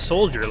chosen the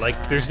soldier,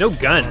 like there's no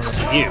guns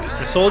to use.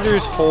 The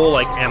soldier's whole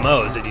like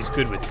MO is that he's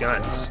good with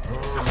guns.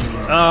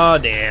 Oh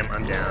damn,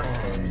 I'm down.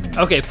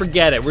 Okay,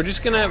 forget it. We're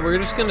just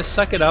gonna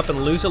suck it up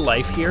and lose a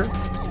life here.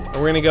 And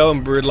we're gonna go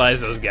and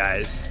brutalize those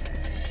guys.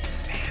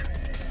 Man.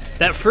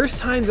 That first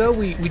time though,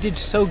 we did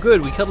so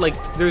good. We killed like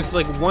there's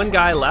like 1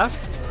 guy left,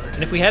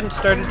 and if we hadn't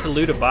started to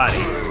loot a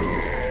body,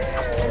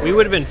 we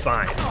would have been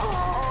fine.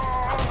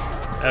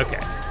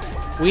 Okay.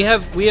 We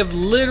have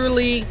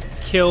literally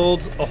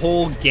killed a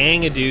whole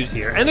gang of dudes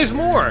here. And there's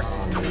more!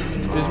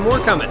 There's more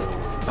coming.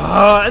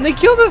 Oh, and they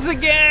killed us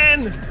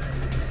again!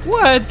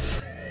 What?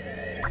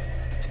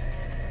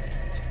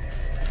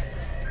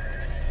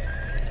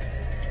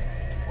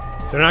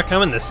 They're not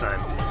coming this time.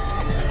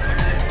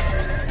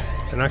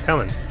 They're not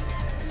coming.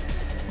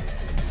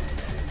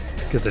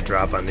 Let's get the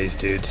drop on these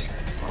dudes.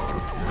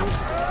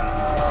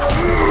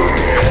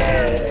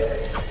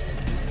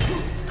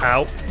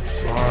 Ow.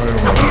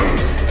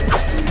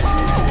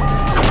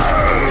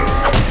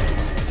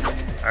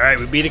 Alright,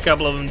 we beat a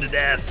couple of them to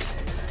death.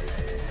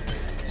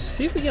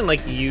 See if we can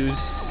like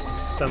use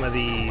some of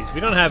these. We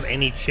don't have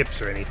any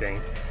chips or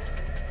anything.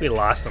 We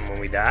lost them when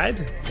we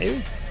died,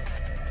 maybe?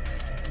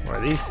 More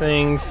of these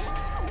things.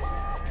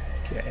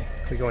 Okay,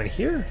 can we go in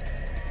here?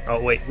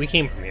 Oh wait, we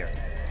came from here.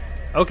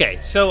 Okay,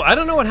 so I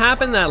don't know what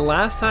happened that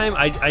last time.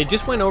 I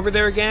just went over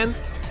there again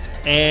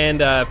and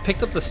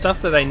picked up the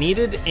stuff that I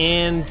needed,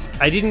 and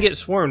I didn't get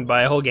swarmed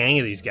by a whole gang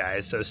of these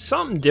guys. So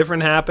something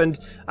different happened.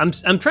 I'm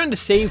trying to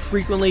save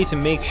frequently to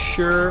make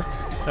sure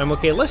that I'm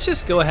okay. Let's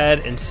just go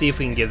ahead and see if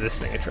we can give this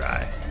thing a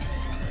try.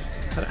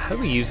 How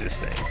do we use this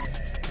thing?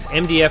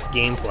 MDF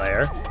game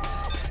player.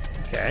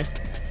 Okay.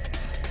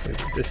 Can we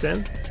put this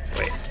in?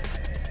 Wait.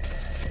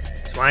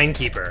 Swine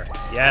keeper.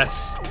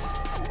 Yes.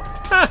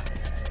 Ha!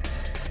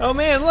 Oh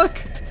man,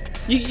 look.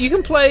 You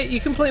can play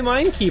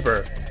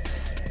Minekeeper.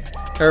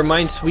 Or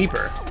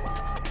Minesweeper.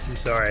 I'm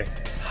sorry.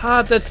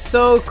 Ha, that's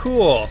so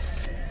cool.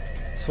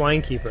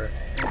 Swinekeeper.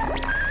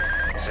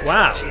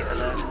 Wow.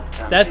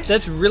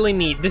 That's really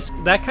neat.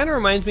 That kind of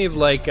reminds me of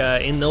like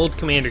in the old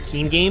Commander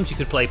Keen games, you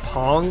could play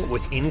Pong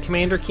within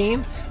Commander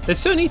Keen. That's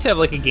so neat to have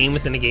like a game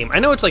within a game. I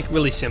know it's like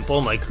really simple,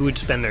 and like who would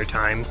spend their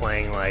time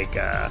playing like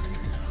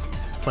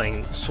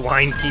playing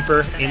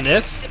Swinekeeper in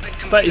this,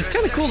 but it's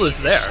kind of cool that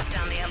it's there.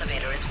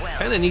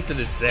 Kind of neat that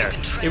it's there.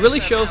 It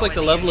really shows like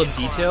the level of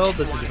detail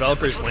that the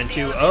developers went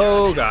to.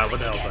 Oh god, what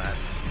the hell is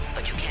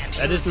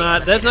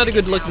that? That's not a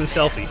good looking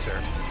selfie,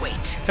 sir.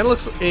 Kind of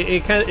looks.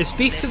 It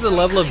speaks to the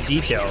level of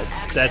detail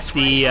that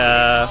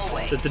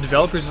the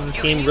developers of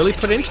this game really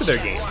put into their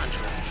game.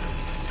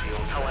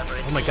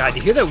 Oh my god,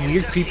 you hear that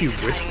weird creepy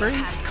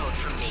whispering?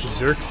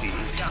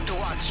 Xerxes.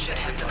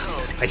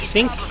 I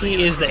think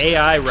he is the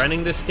AI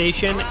running this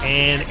station,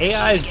 and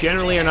AIs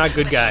generally are not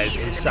good guys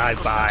in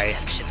sci-fi.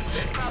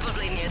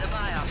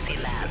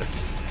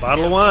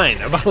 Bottle of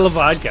wine, a bottle of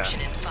vodka.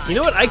 You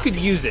know what? I could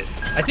use it.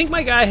 I think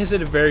my guy has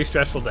had a very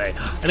stressful day.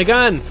 And a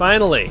gun,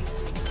 finally.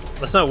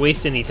 Let's not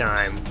waste any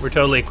time. We're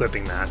totally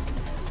equipping that.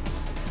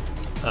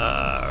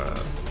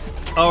 Oh,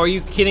 are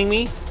you kidding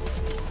me?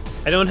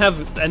 I don't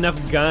have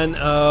enough gun.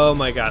 Oh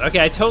my god.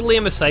 Okay, I totally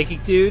am a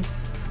psychic dude.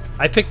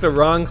 I picked the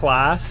wrong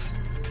class.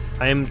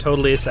 I am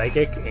totally a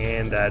psychic,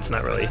 and it's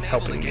not really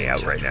helping me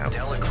out right now.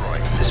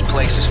 This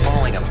place is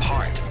falling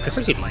apart. I guess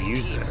I could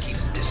use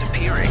this.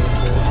 Disappearing.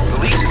 The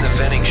leaks in the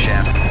venting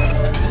shaft.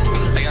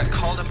 I got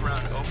called up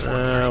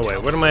around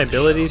Wait, what are my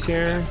abilities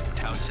here?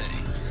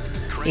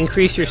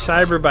 Increase your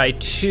cyber by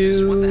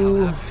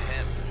 2.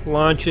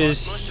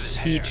 Launches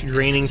heat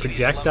draining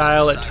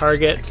projectile at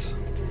targets.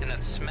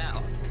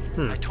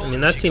 I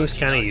mean, that seems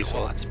kind of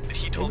useful.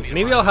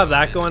 Maybe I'll have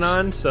that going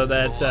on so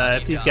that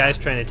if these guys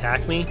try and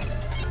attack me,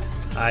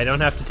 I don't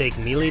have to take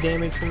melee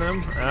damage from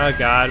them. Oh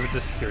god, with the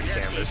security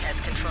cameras.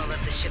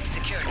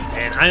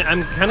 And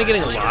I'm kind of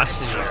getting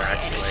lost in here,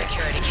 actually.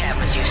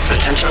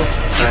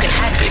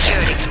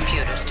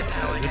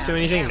 Does this do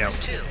anything? No.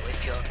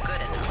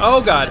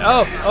 Oh god,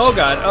 oh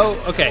god, oh,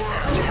 okay.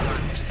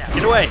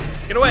 Get away,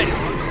 get away.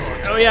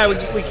 Oh yeah,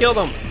 we killed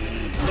him.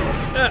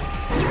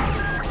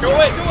 Go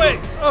away, go away.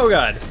 Oh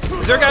god.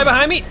 Is there a guy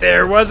behind me?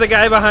 There was a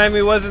guy behind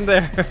me, wasn't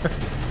there?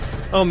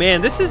 Oh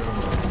man, this is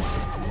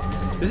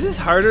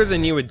harder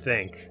than you would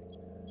think.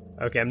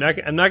 Okay, I'm not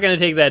gonna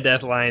take that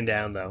death lying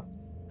down though.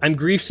 I'm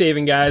grief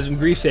saving, guys. I'm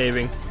grief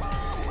saving.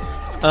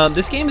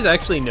 This game is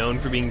actually known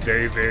for being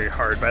very, very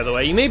hard, by the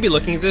way. You may be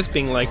looking at this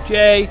being like,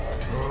 Jay,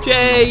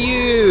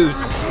 you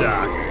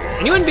suck.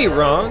 And you wouldn't be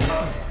wrong,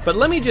 but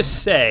let me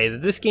just say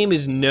that this game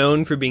is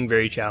known for being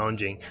very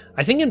challenging.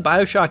 I think in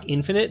BioShock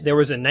Infinite, there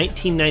was a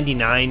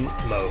 1999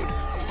 mode,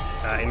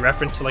 in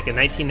reference to like a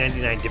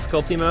 1999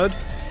 difficulty mode.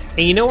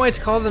 And you know why it's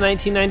called the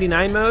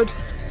 1999 mode?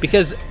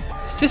 Because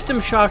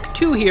System Shock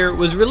 2 here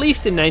was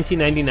released in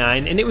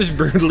 1999, and it was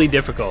brutally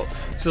difficult.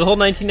 So the whole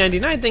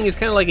 1999 thing is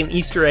kind of like an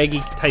Easter eggy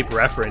type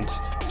reference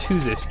to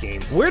this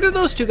game. Where did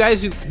those two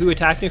guys who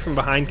attacked me from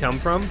behind come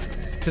from?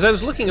 Because I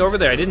was looking over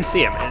there, I didn't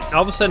see them, and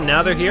all of a sudden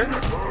now they're here?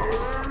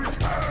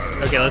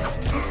 Okay, let's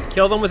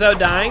kill them without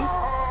dying.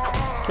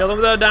 Kill them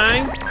without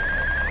dying.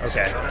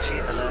 Okay.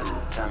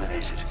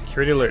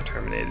 Security alert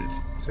terminated.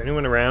 Is there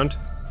anyone around?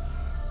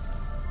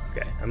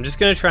 Okay, I'm just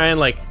gonna try and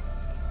like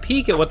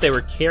peek at what they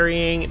were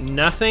carrying.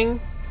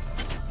 Nothing.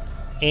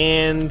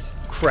 And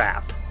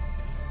crap.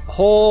 A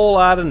whole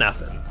lot of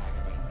nothing.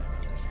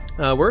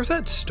 Where's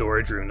that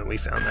storage room that we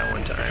found that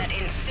one time?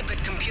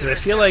 I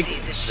feel like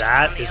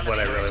that is what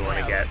I really want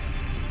to get.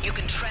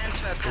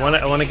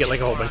 I want to get like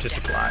a whole bunch of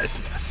supplies.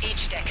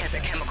 Each deck has a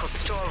chemical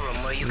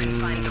storeroom where you can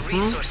find the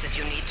resources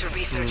you need to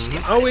research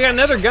the Oh, we got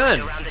another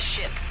gun. around the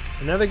ship.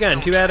 Another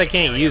gun. Too bad I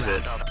can't use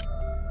it.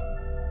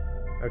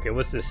 Okay,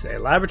 what's this say?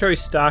 Laboratory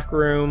stock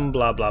room,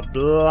 blah, blah,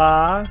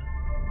 blah.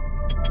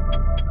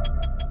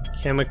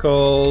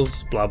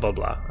 Chemicals, blah, blah,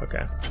 blah.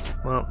 Okay.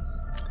 Well,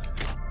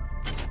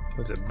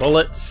 what's it?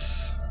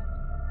 Bullets.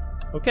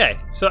 Okay,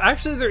 so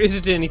actually there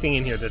isn't anything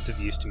in here that's of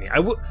use to me. I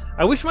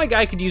wish my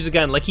guy could use a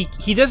gun. Like,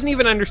 he doesn't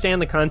even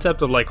understand the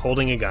concept of, like,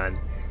 holding a gun.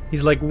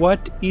 He's like,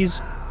 what is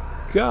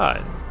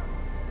gun?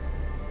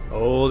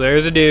 Oh,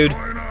 there's a dude.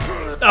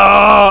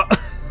 Oh!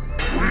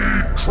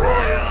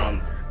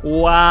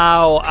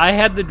 Wow, I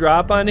had the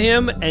drop on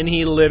him, and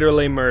he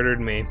literally murdered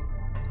me.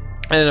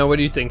 I don't know, what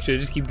do you think? Should I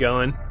just keep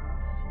going?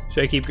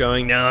 Should I keep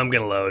going? No, I'm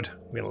gonna load.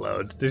 I'm gonna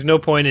load. There's no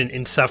point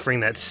in suffering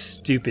that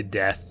stupid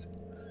death.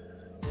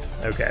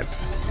 Okay.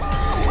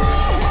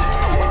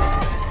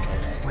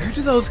 Where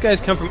do those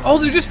guys come from? Oh,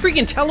 they're just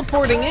freaking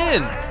teleporting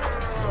in!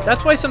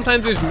 That's why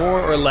sometimes there's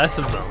more or less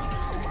of them.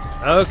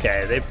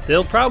 Okay,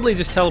 they'll probably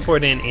just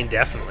teleport in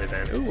indefinitely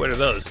then. Ooh, what are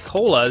those?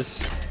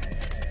 Colas.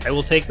 I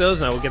will take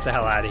those and I will get the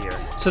hell out of here.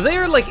 So they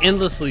are like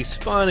endlessly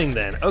spawning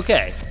then.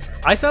 Okay.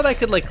 I thought I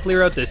could like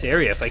clear out this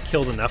area if I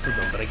killed enough of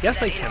them, but I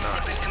guess I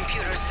cannot.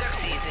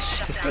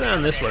 Let's go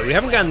down this way. We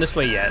haven't gotten this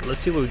way yet. Let's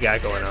see what we got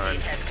going on.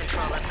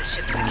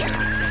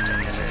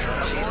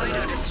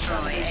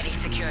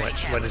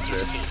 What is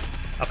this?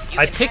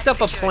 I picked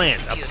up a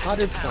plant. A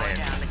potted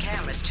plant.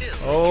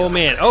 Oh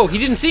man. Oh, he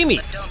didn't see me.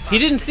 He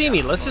didn't see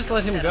me. Let's just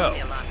let him go.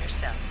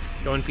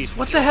 Go in peace.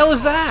 What the hell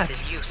is that?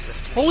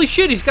 Holy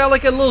shit, he's got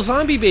like a little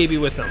zombie baby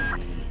with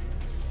him.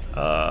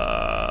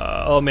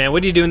 Oh man,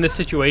 what do you do in this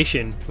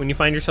situation when you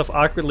find yourself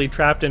awkwardly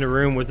trapped in a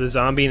room with a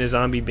zombie and a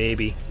zombie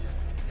baby?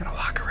 I'm gonna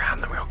walk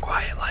around them real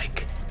quiet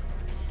like,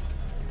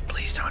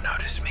 please don't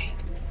notice me.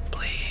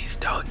 Please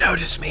don't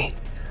notice me.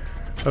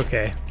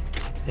 Okay.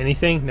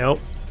 Anything? Nope.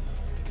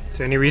 Is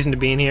there any reason to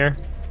be in here?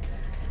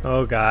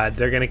 Oh god,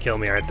 they're gonna kill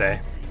me, aren't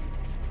they?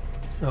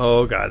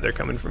 Oh god, they're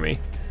coming for me.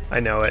 I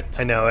know it.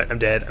 I know it. I'm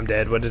dead. I'm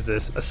dead. What is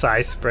this? A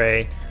size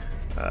spray.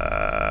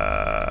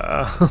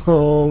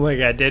 Oh my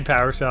god, dead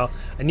power cell.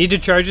 I need to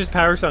charge this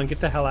power cell and get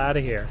the hell out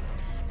of here.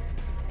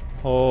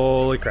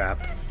 Holy crap.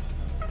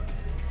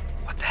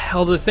 What the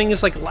hell? The thing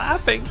is like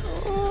laughing.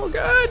 Oh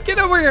god, get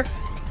over here.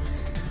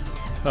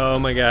 Oh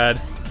my god.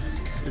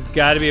 There's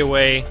got to be a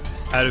way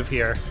out of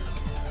here.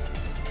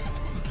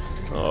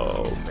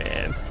 Oh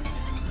man.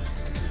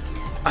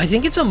 I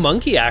think it's a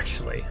monkey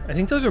actually. I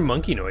think those are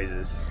monkey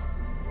noises.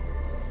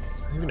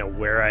 I don't even know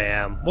where I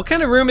am. What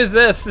kind of room is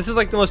this? This is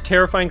like the most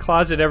terrifying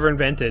closet ever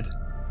invented.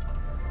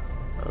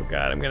 Oh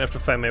god, I'm gonna have to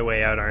find my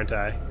way out, aren't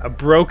I? A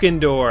broken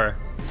door.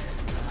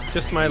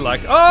 Just my luck.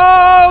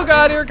 Oh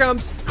god, here it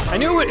comes. I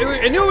knew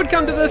it would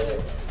come to this.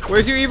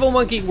 Where's your evil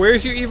monkey?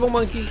 Where's your evil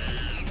monkey?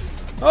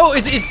 Oh,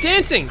 it's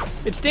dancing.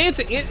 It's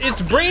dancing.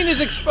 Its brain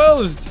is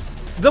exposed.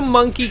 The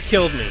monkey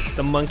killed me.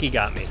 The monkey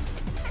got me.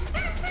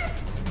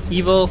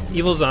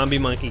 Evil zombie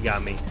monkey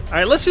got me. All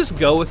right, let's just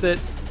go with it.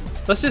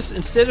 Let's just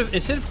instead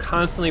of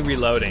constantly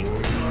reloading.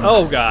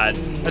 Oh God,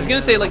 I was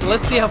gonna say like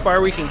let's see how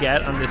far we can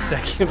get on this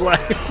second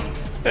life.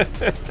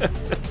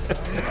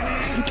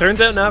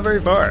 Turns out not very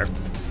far.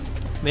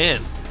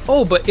 Man.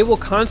 Oh, but it will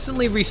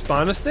constantly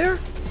respawn us there?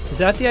 Is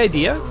that the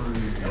idea?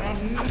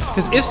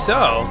 Because if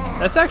so,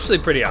 that's actually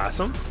pretty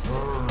awesome.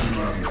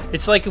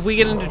 It's like if we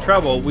get into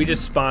trouble, we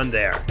just spawn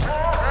there.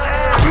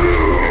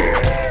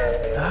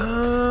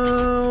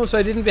 Oh, so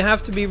I didn't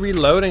have to be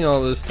reloading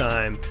all this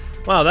time.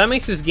 Wow, that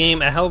makes this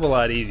game a hell of a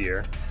lot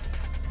easier.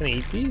 Can I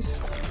eat these?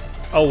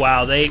 Oh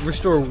wow, they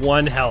restore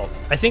 1 health.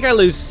 I think I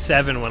lose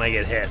 7 when I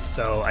get hit,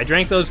 so I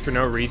drank those for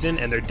no reason,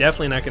 and they're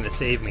definitely not going to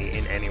save me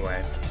in any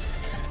way.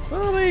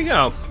 Well, there you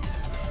go.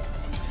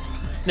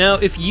 Now,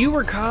 if you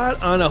were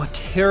caught on a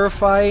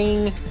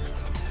terrifying,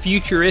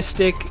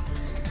 futuristic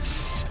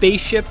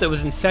spaceship that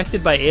was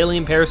infected by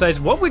alien parasites,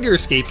 what would your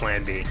escape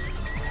plan be?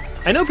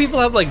 I know people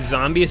have, like,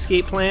 zombie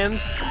escape plans.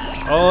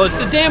 Oh, it's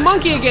the damn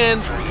monkey again!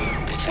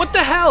 What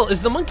the hell?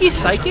 Is the monkey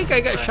psychic? I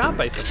got shot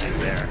by something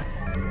there.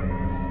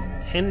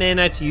 10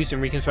 nanites used in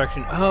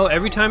reconstruction. Oh,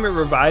 every time it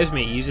revives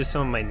me, it uses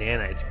some of my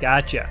nanites.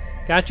 Gotcha.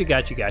 Gotcha,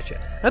 gotcha,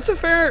 gotcha. That's a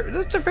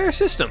fair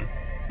system.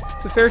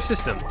 It's a fair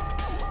system.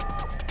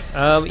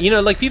 You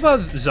know, like people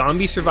have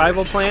zombie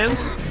survival plans,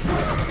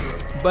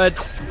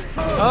 but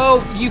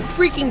oh, you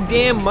freaking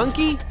damn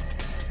monkey!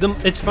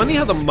 It's funny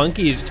how the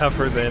monkey is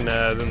tougher than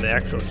the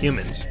actual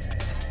humans.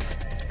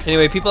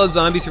 Anyway, people have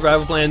zombie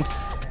survival plans.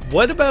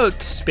 What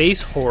about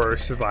space horror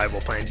survival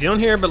plans? You don't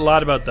hear a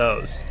lot about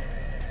those.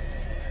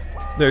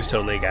 There's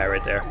totally a guy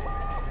right there.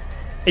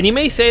 And you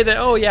may say that,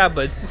 oh yeah,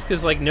 but it's just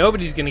because like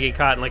nobody's gonna get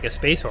caught in like a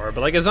space horror,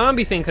 but like a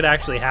zombie thing could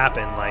actually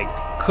happen, like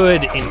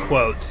could in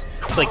quotes.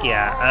 It's like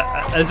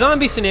yeah, a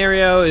zombie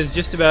scenario is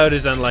just about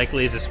as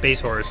unlikely as a space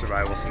horror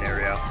survival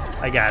scenario,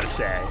 I gotta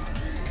say.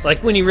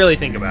 Like when you really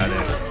think about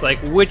it, like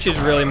which is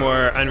really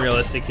more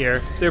unrealistic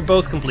here? They're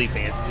both complete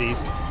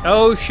fantasies.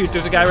 Oh shoot,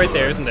 there's a guy right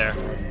there, isn't there?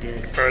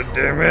 God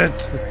damn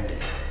it.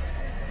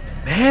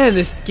 Man,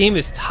 this game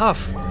is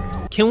tough.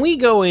 Can we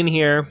go in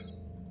here?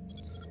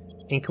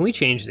 And can we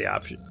change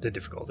the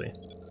difficulty?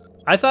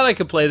 I thought I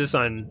could play this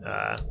on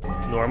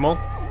normal.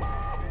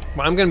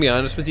 But I'm gonna be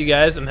honest with you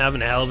guys, I'm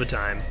having a hell of a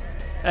time.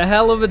 A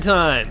hell of a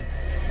time.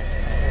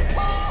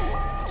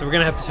 So we're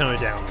gonna have to tone it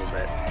down a little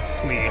bit.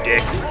 Come here, you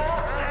dick.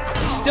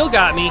 He still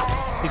got me.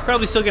 He's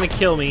probably still gonna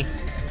kill me.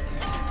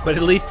 But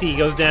at least he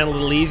goes down a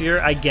little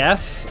easier, I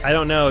guess. I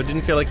don't know, it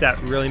didn't feel like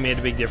that really made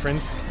a big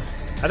difference.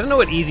 I don't know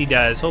what easy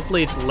does.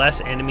 Hopefully it's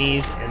less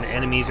enemies and the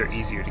enemies are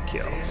easier to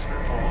kill.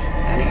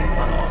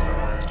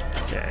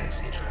 Okay.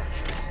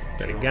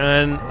 Got a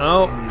gun.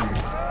 Oh,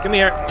 come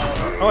here.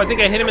 Oh, I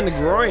think I hit him in the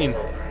groin.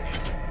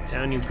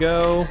 Down you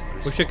go.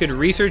 Wish I could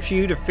research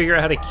you to figure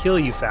out how to kill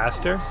you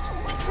faster.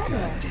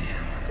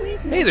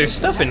 Hey, there's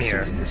stuff in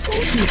here.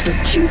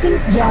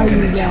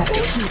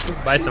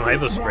 Buy some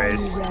hypo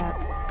sprays.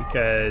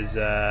 Because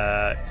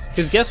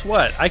guess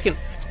what? I can...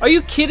 Are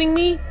you kidding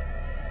me?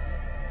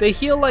 They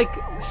heal like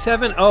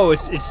 7... Oh,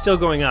 it's still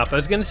going up. I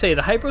was going to say,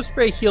 the hypo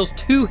spray heals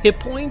 2 hit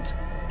points?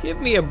 Give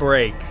me a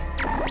break.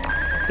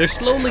 They're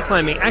slowly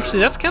climbing. Actually,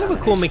 that's kind of a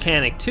cool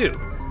mechanic too.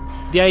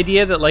 The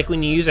idea that like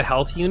when you use a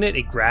health unit,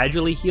 it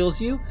gradually heals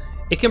you.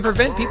 It can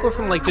prevent people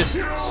from like just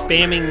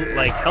spamming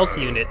like health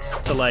units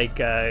to like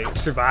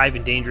survive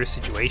in dangerous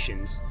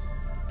situations.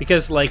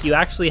 Because like you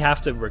actually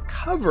have to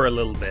recover a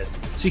little bit.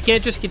 So you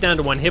can't just get down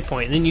to 1 hit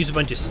point and then use a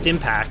bunch of stim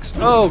packs.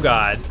 Oh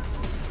god.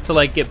 To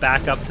like get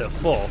back up to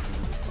full.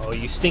 Oh,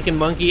 you stinking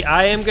monkey.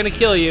 I am gonna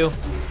kill you.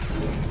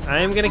 I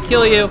am gonna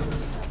kill you.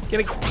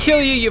 Gonna kill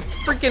you, you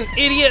freaking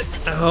idiot!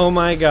 Oh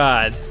my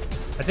god.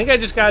 I think I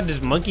just got his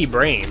monkey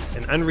brain,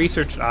 an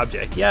unresearched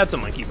object. Yeah, it's a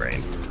monkey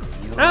brain.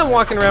 I'm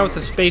walking around with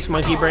a space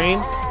monkey brain.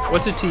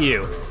 What's it to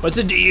you? What's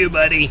it to you,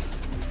 buddy?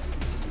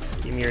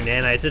 Give me your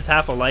nanites. It's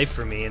half a life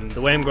for me, and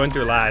the way I'm going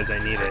through lives, I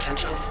need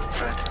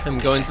it. I'm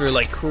going through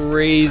like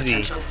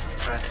crazy.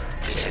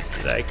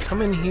 Did I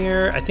come in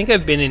here? I think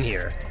I've been in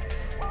here.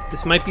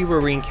 This might be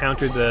where we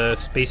encountered the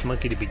space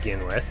monkey to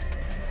begin with.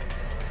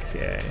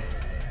 Okay.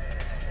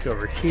 Go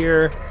over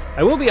here.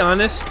 I will be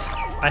honest,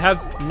 I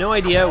have no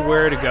idea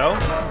where to go.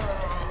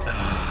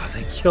 Oh,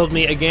 they killed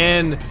me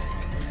again.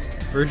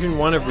 Version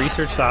 1 of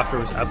research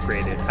software was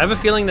upgraded. I have a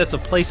feeling that's a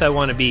place I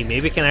want to be.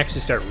 Maybe I can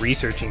actually start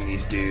researching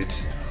these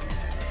dudes.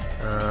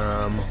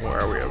 Where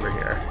are we over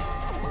here?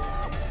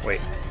 Wait.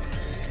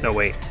 No,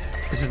 wait.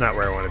 This is not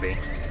where I want to be.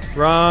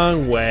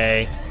 Wrong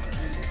way.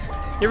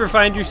 You ever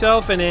find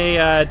yourself in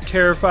a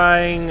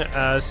terrifying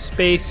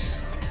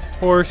space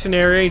horror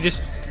scenario?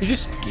 You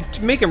just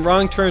making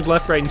wrong turns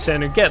left, right, and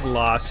center. Get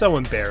lost. So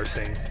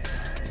embarrassing.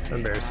 So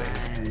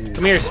embarrassing.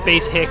 Come here,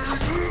 Space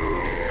Hicks.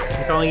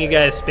 I'm calling you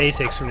guys Space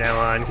Hicks from now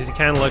on because you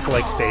kind of look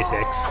like Space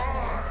Hicks.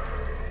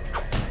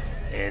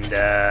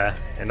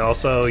 And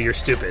also you're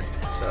stupid.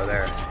 So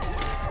there.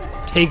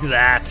 Take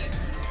that.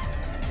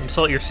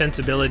 Insult your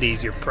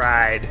sensibilities, your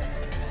pride.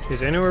 Is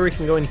there anywhere we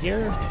can go in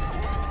here?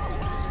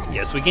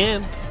 Yes, we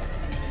can.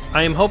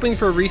 I am hoping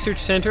for a research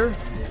center.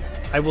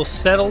 I will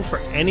settle for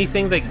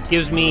anything that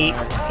gives me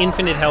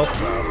infinite health.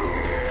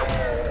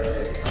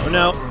 Oh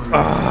no.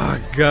 Oh,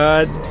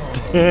 god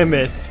damn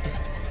it.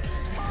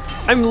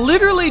 I'm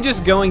literally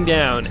just going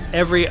down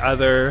every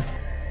other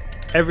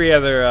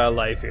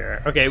life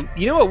here. Okay,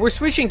 you know what? We're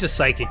switching to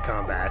psychic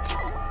combat.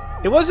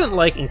 It wasn't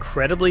like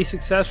incredibly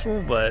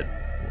successful, but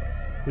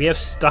we have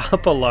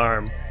stop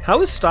alarm. How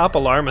is stop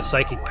alarm a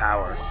psychic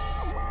power?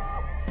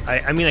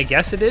 I mean, I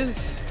guess it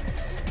is.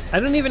 I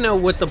don't even know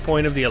what the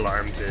point of the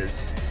alarms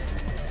is.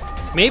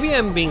 Maybe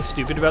I'm being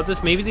stupid about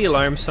this. Maybe the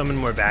alarms summon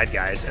more bad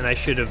guys, and I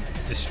should have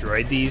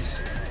destroyed these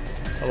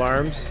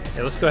alarms.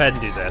 Yeah, let's go ahead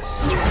and do this.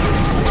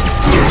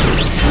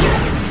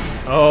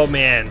 Oh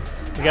man,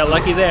 we got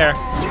lucky there.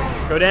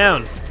 Go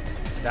down.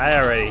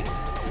 Die already.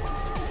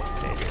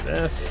 Okay, do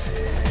this.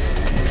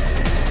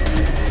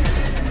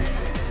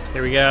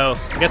 Here we go.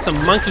 We got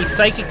some monkey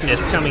psychicness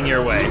coming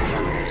your way.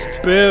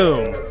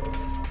 Boom.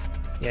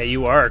 Yeah,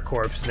 you are a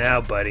corpse now,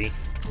 buddy.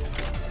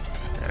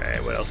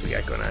 Alright, what else we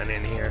got going on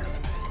in here?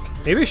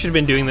 Maybe I should have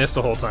been doing this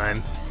the whole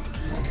time.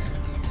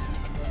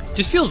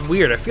 Just feels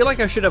weird. I feel like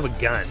I should have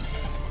a gun.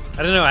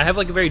 I don't know, I have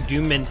like a very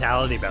Doom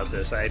mentality about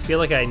this. I feel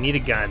like I need a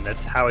gun.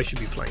 That's how I should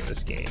be playing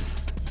this game.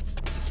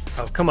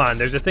 Oh, come on,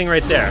 there's a thing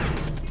right there.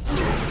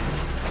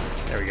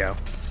 There we go.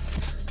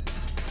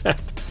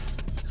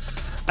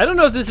 I don't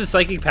know if this is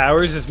psychic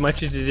powers as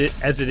much as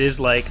it is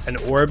like an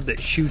orb that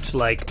shoots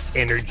like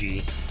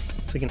energy.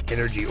 It's like an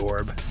energy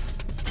orb.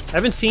 I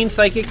haven't seen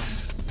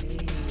psychics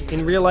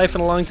in real life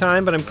in a long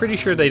time, but I'm pretty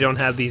sure they don't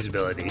have these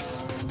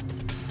abilities.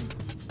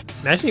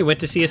 Imagine you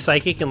went to see a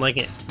psychic and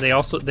like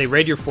they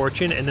read your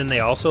fortune and then they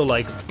also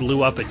like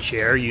blew up a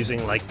chair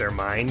using like their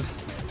mind.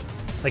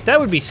 Like that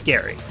would be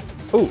scary.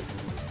 Ooh.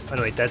 Oh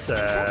no, wait, that's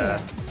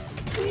a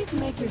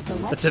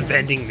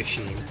vending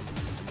machine.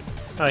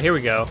 Oh, here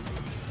we go.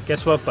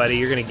 Guess what, buddy?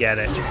 You're gonna get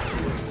it.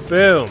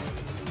 Boom.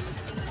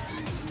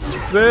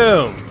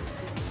 Boom.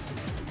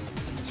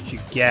 That's what you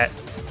get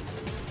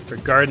for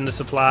guarding the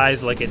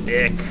supplies like a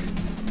dick.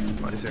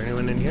 Come on, is there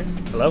anyone in here?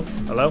 Hello?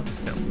 Hello?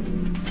 No.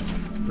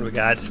 What do we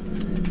got?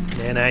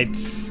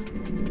 Nanites.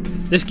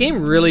 This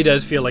game really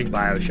does feel like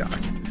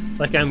BioShock.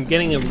 Like I'm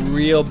getting a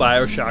real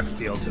BioShock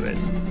feel to it.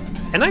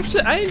 And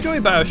actually, I enjoy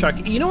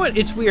BioShock. You know what?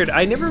 It's weird.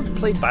 I never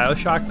played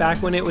BioShock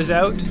back when it was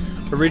out,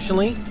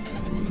 originally.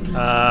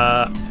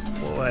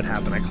 What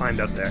happened? I climbed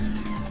up there.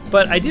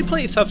 But I did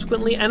play it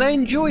subsequently, and I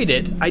enjoyed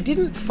it. I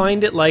didn't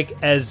find it, like,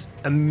 as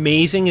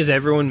amazing as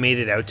everyone made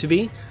it out to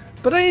be,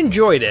 but I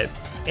enjoyed it.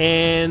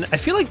 And I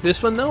feel like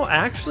this one, though, I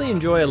actually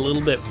enjoy a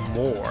little bit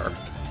more.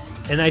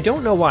 And I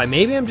don't know why.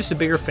 Maybe I'm just a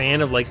bigger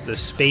fan of, like, the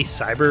space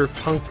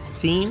cyberpunk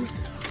theme.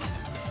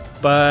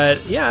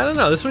 But, yeah, I don't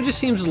know. This one just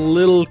seems a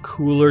little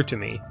cooler to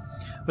me.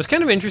 What's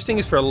kind of interesting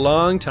is for a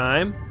long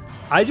time,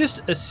 I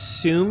just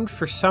assumed,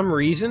 for some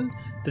reason,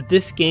 that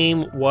this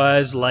game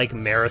was like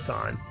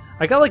Marathon.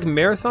 I got like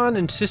Marathon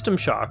and System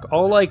Shock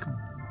all like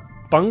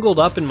bungled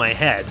up in my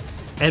head.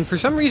 And for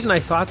some reason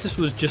I thought this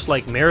was just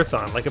like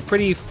Marathon, like a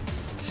pretty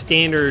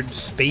standard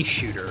space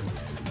shooter.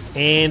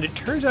 And it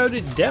turns out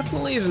it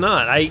definitely is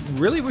not. I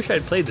really wish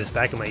I'd played this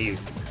back in my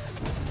youth.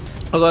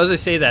 Although as I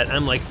say that,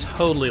 I'm like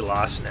totally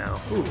lost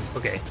now. Ooh,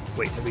 okay.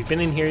 Wait, have we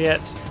been in here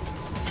yet?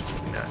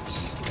 Maybe not.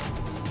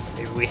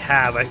 Maybe we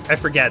have. I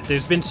forget.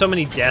 There's been so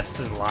many deaths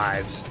and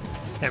lives.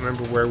 Can't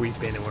remember where we've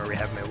been and where we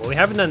haven't been. Well, we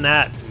haven't done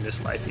that in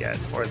this life yet,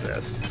 or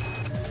this.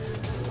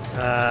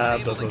 Blah,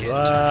 blah,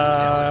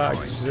 blah.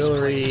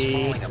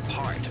 Auxiliary.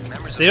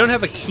 They don't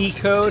have a key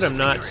code. I'm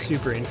not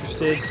super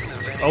interested.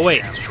 Oh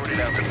wait.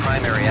 The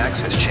primary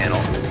access channel,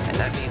 and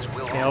that means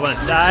we'll Okay, hold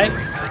on. Die.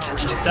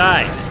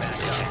 Die.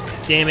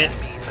 Damn it.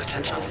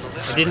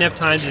 I didn't have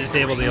time to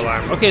disable the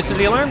alarm. Okay, so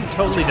the alarm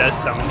totally does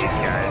summon these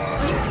guys.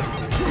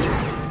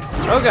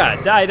 Oh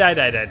god. Die, die,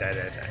 die, die, die,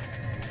 die, die.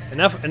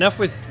 Enough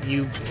with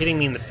you hitting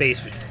me in the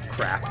face with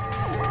crap.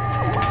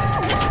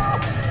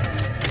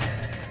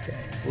 Okay.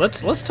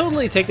 Let's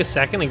totally take a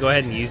second and go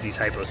ahead and use these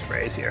hypo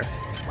sprays here.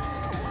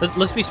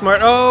 Let's be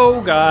smart.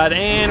 Oh god,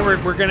 and we're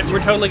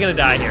totally gonna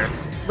die here.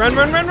 Run,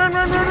 run, run, run,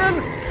 run, run,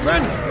 run,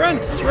 run, run,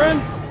 run.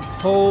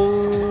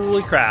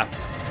 Holy crap.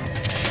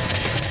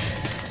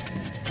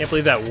 Can't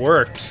believe that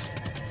worked.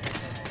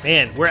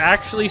 Man, we're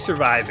actually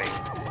surviving.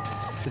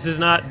 This does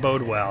not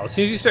bode well. As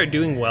soon as you start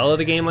doing well at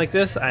a game like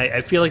this,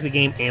 I feel like the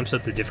game amps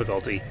up the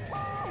difficulty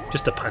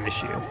just to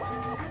punish you.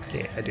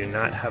 Okay, I do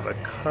not have a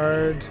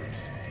card.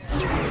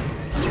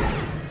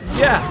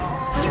 Yeah!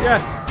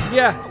 Yeah!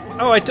 Yeah!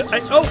 Oh,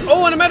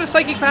 oh, and I'm out of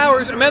psychic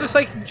powers! I'm out of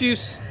psychic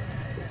juice!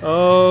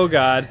 Oh,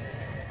 God.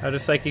 Out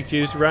of psychic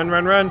juice. Run,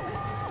 run, run!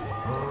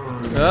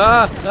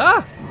 Ah!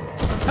 Ah!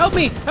 Help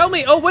me! Help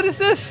me! Oh, what is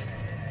this?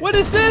 What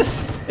is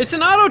this? It's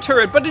an auto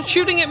turret, but it's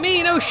shooting at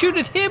me! No, shoot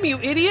at him, you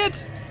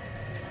idiot!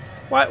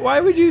 Why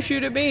would you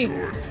shoot at me?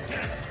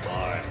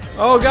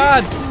 Oh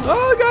god!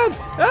 Oh god!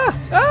 Ah!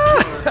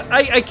 Ah!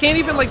 I can't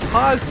even like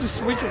pause to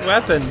switch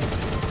weapons.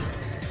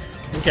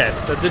 Okay,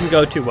 that didn't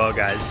go too well,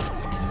 guys.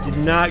 Did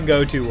not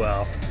go too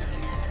well.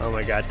 Oh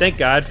my god, thank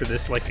God for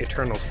this, like,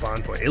 eternal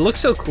spawn point. It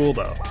looks so cool,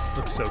 though. It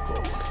looks so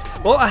cool.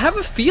 Well, I have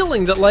a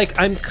feeling that, like,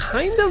 I've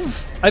kind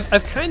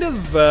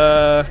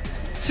of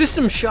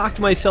system shocked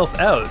myself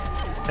out.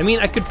 I mean,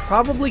 I could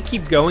probably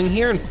keep going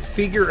here and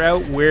figure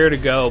out where to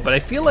go, but I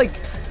feel like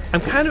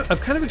I've kind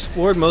of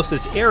explored most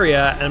of this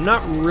area, and I'm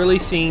not really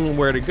seeing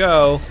where to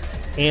go,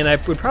 and I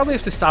would probably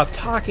have to stop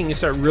talking and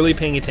start really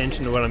paying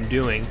attention to what I'm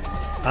doing.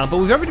 But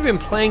we've already been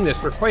playing this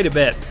for quite a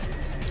bit.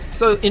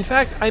 So, in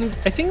fact, I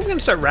think I'm going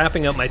to start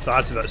wrapping up my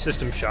thoughts about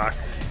System Shock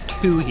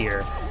 2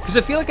 here, because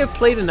I feel like I've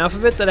played enough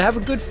of it that I have a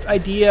good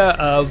idea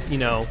of, you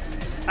know,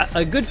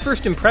 a good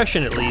first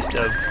impression, at least,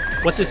 of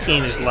what this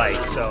game is like.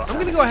 So I'm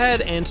going to go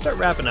ahead and start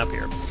wrapping up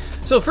here.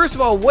 So first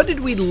of all, what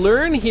did we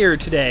learn here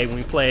today when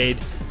we played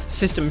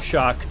System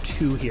Shock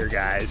 2 here,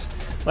 guys?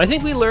 Well, I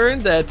think we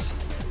learned that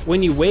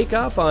when you wake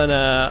up on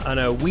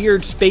a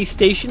weird space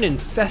station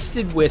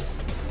infested with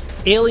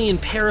alien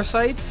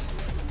parasites,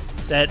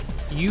 that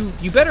you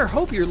better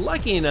hope you're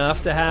lucky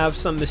enough to have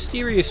some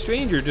mysterious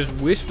stranger just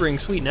whispering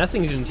sweet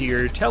nothings into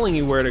your ear, telling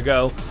you where to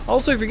go.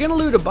 Also, if you're gonna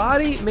loot a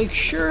body, make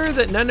sure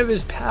that none of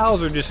his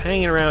pals are just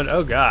hanging around.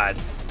 Oh god,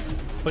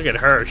 look at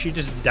her, she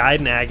just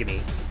died in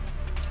agony.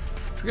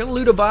 If you're gonna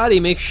loot a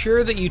body, make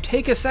sure that you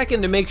take a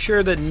second to make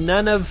sure that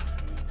none of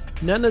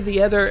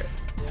the other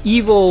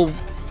evil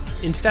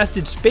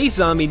infested space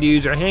zombie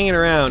dudes are hanging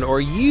around,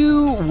 or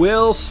you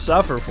will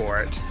suffer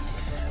for it.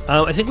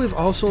 I think we've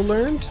also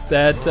learned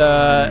that,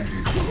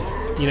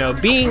 you know,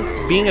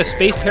 being a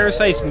space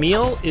parasite's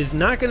meal is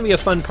not going to be a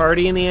fun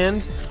party in the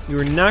end.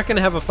 You're not going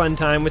to have a fun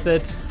time with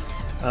it.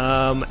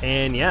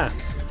 And yeah,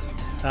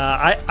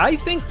 I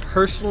think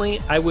personally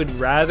I would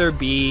rather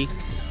be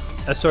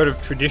a sort of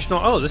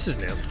traditional, oh, this is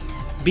new,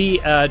 be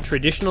a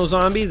traditional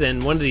zombie than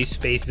one of these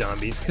space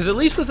zombies. Because at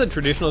least with a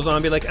traditional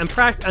zombie, like,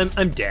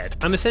 I'm dead.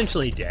 I'm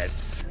essentially dead.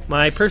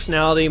 My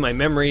personality, my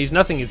memories,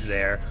 nothing is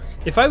there.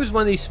 If I was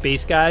one of these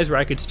space guys where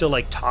I could still,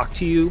 like, talk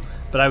to you,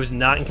 but I was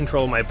not in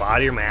control of my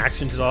body or my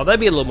actions at all, that'd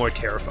be a little more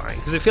terrifying,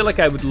 because I feel like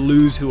I would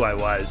lose who I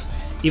was,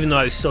 even though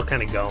I was still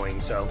kind of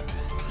going. So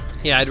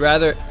yeah, I'd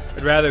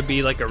rather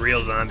be like a real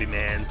zombie,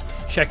 man.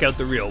 Check out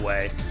the real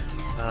way.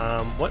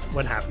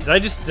 What happened?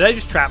 Did I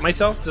just trap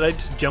myself? Did I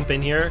just jump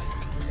in here?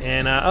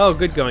 And oh,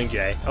 good going,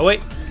 Jay. Oh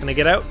wait, can I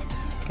get out?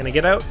 Can I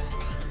get out?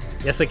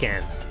 Yes, I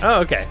can. Oh,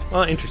 okay.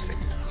 Well, interesting.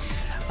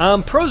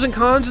 Pros and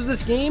cons of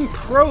this game.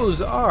 Pros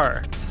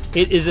are: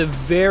 it is a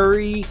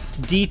very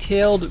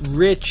detailed,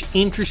 rich,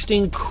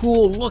 interesting,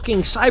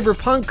 cool-looking,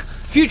 cyberpunk,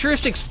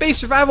 futuristic space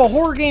survival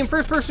horror game,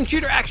 first-person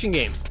shooter action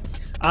game.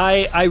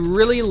 I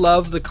really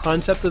love the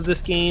concept of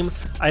this game.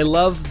 I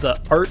love the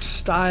art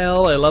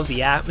style. I love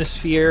the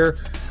atmosphere.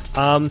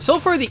 So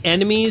far, the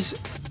enemies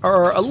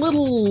are a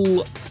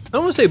little, I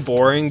don't want to say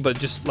boring, but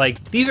just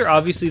like, these are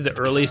obviously the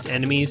earliest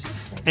enemies,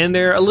 and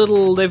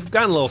they've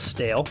gotten a little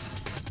stale.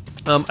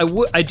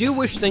 I do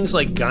wish things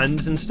like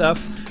guns and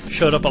stuff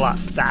showed up a lot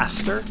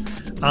faster.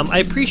 I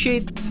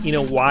appreciate, you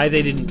know, why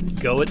they didn't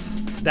go it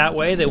that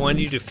way. They wanted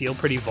you to feel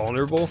pretty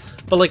vulnerable.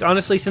 But, like,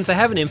 honestly, since I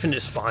have an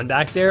infinite spawn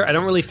back there, I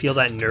don't really feel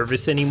that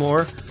nervous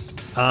anymore.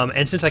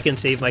 And since I can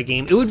save my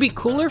game, it would be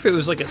cooler if it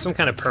was like some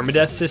kind of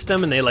permadeath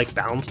system and they, like,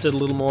 balanced it a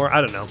little more.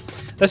 I don't know.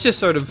 That's just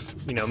sort of,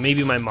 you know,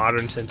 maybe my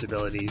modern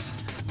sensibilities.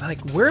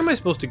 Like, where am I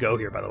supposed to go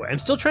here, by the way? I'm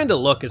still trying to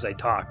look as I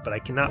talk, but I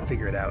cannot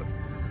figure it out.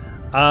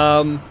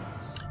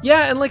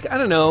 Yeah, and, like, I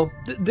don't know.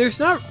 There's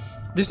not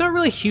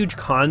really huge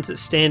cons that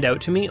stand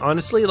out to me,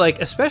 honestly.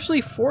 Like, especially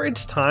for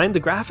its time,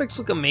 the graphics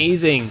look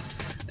amazing.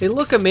 They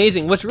look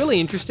amazing. What's really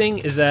interesting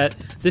is that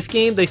this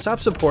game, they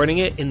stopped supporting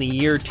it in the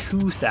year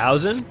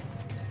 2000.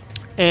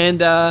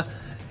 And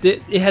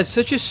it had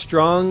such a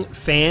strong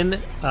fan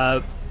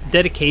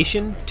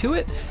dedication to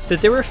it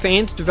that there were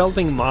fans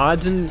developing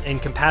mods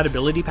and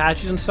compatibility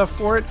patches and stuff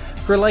for it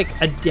for like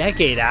a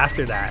decade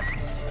after that.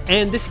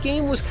 And this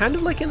game was kind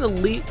of like in a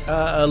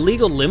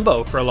legal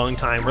limbo for a long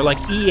time, where like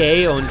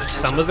EA owned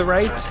some of the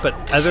rights, but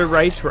other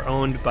rights were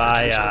owned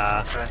by,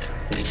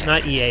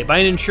 not EA, by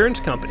an insurance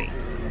company.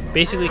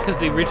 Basically because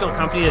the original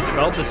company that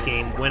developed this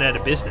game went out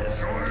of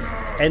business.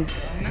 And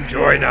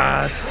join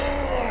us!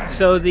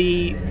 So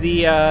the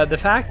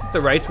fact that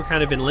the rights were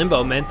kind of in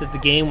limbo meant that the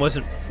game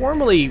wasn't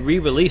formally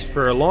re-released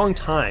for a long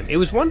time. It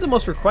was one of the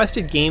most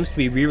requested games to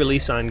be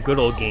re-released on Good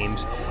Old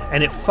Games,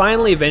 and it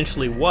finally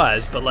eventually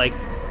was, but like,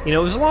 you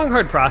know, it was a long,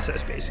 hard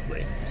process,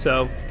 basically.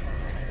 So,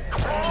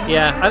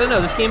 yeah, I don't know.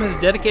 This game has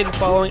a dedicated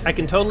following. I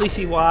can totally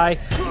see why.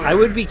 I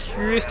would be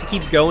curious to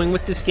keep going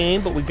with this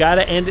game, but we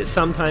gotta end it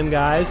sometime,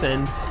 guys.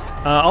 And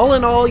all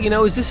in all, you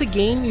know, is this a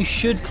game you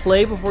should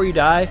play before you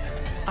die?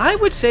 I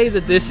would say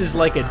that this is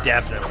like a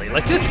definitely.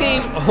 Like, this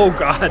game, oh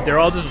god, they're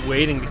all just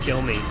waiting to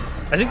kill me.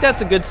 I think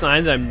that's a good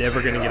sign that I'm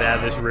never gonna get out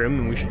of this room,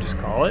 and we should just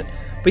call it.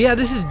 But yeah,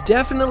 this is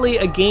definitely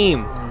a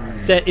game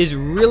that is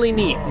really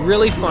neat,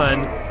 really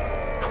fun,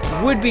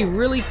 would be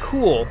really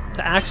cool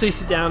to actually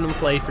sit down and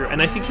play through.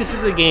 And I think this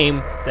is a game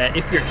that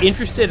if you're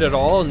interested at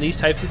all in these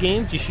types of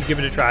games, you should give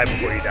it a try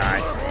before you die.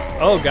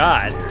 Oh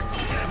god.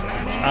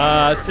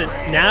 So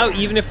now,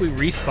 even if we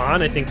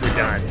respawn, I think we're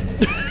done.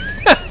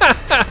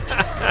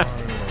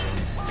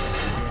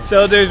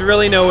 So there's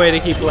really no way to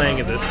keep playing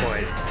at this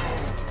point.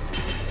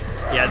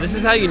 Yeah, this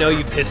is how you know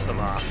you've pissed them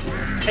off.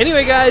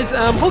 Anyway, guys,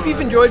 hope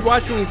you've enjoyed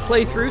watching me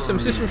play through some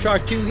System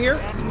Shock 2 here.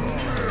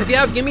 If you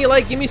have, give me a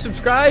like, give me a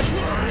subscribe.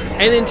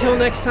 And until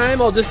next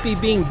time, I'll just be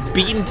being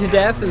beaten to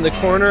death in the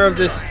corner of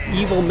this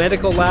evil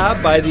medical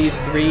lab by these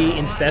 3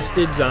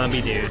 infested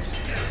zombie dudes.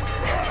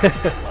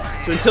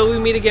 So until we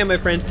meet again, my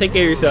friends, take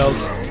care of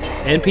yourselves,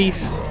 and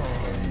peace.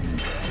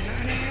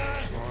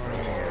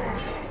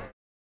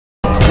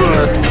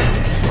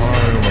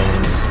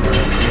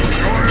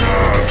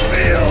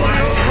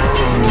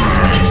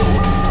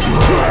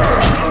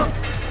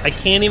 I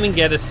can't even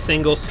get a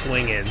single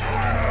swing in.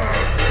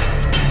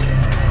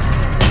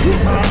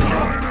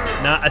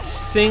 Not a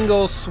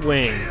single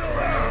swing.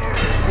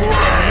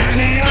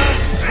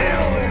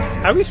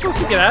 How are we supposed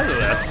to get out of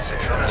this?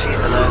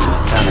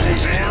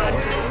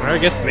 I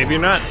guess maybe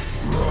you're not.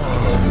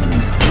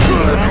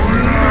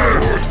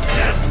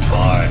 That's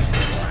fine.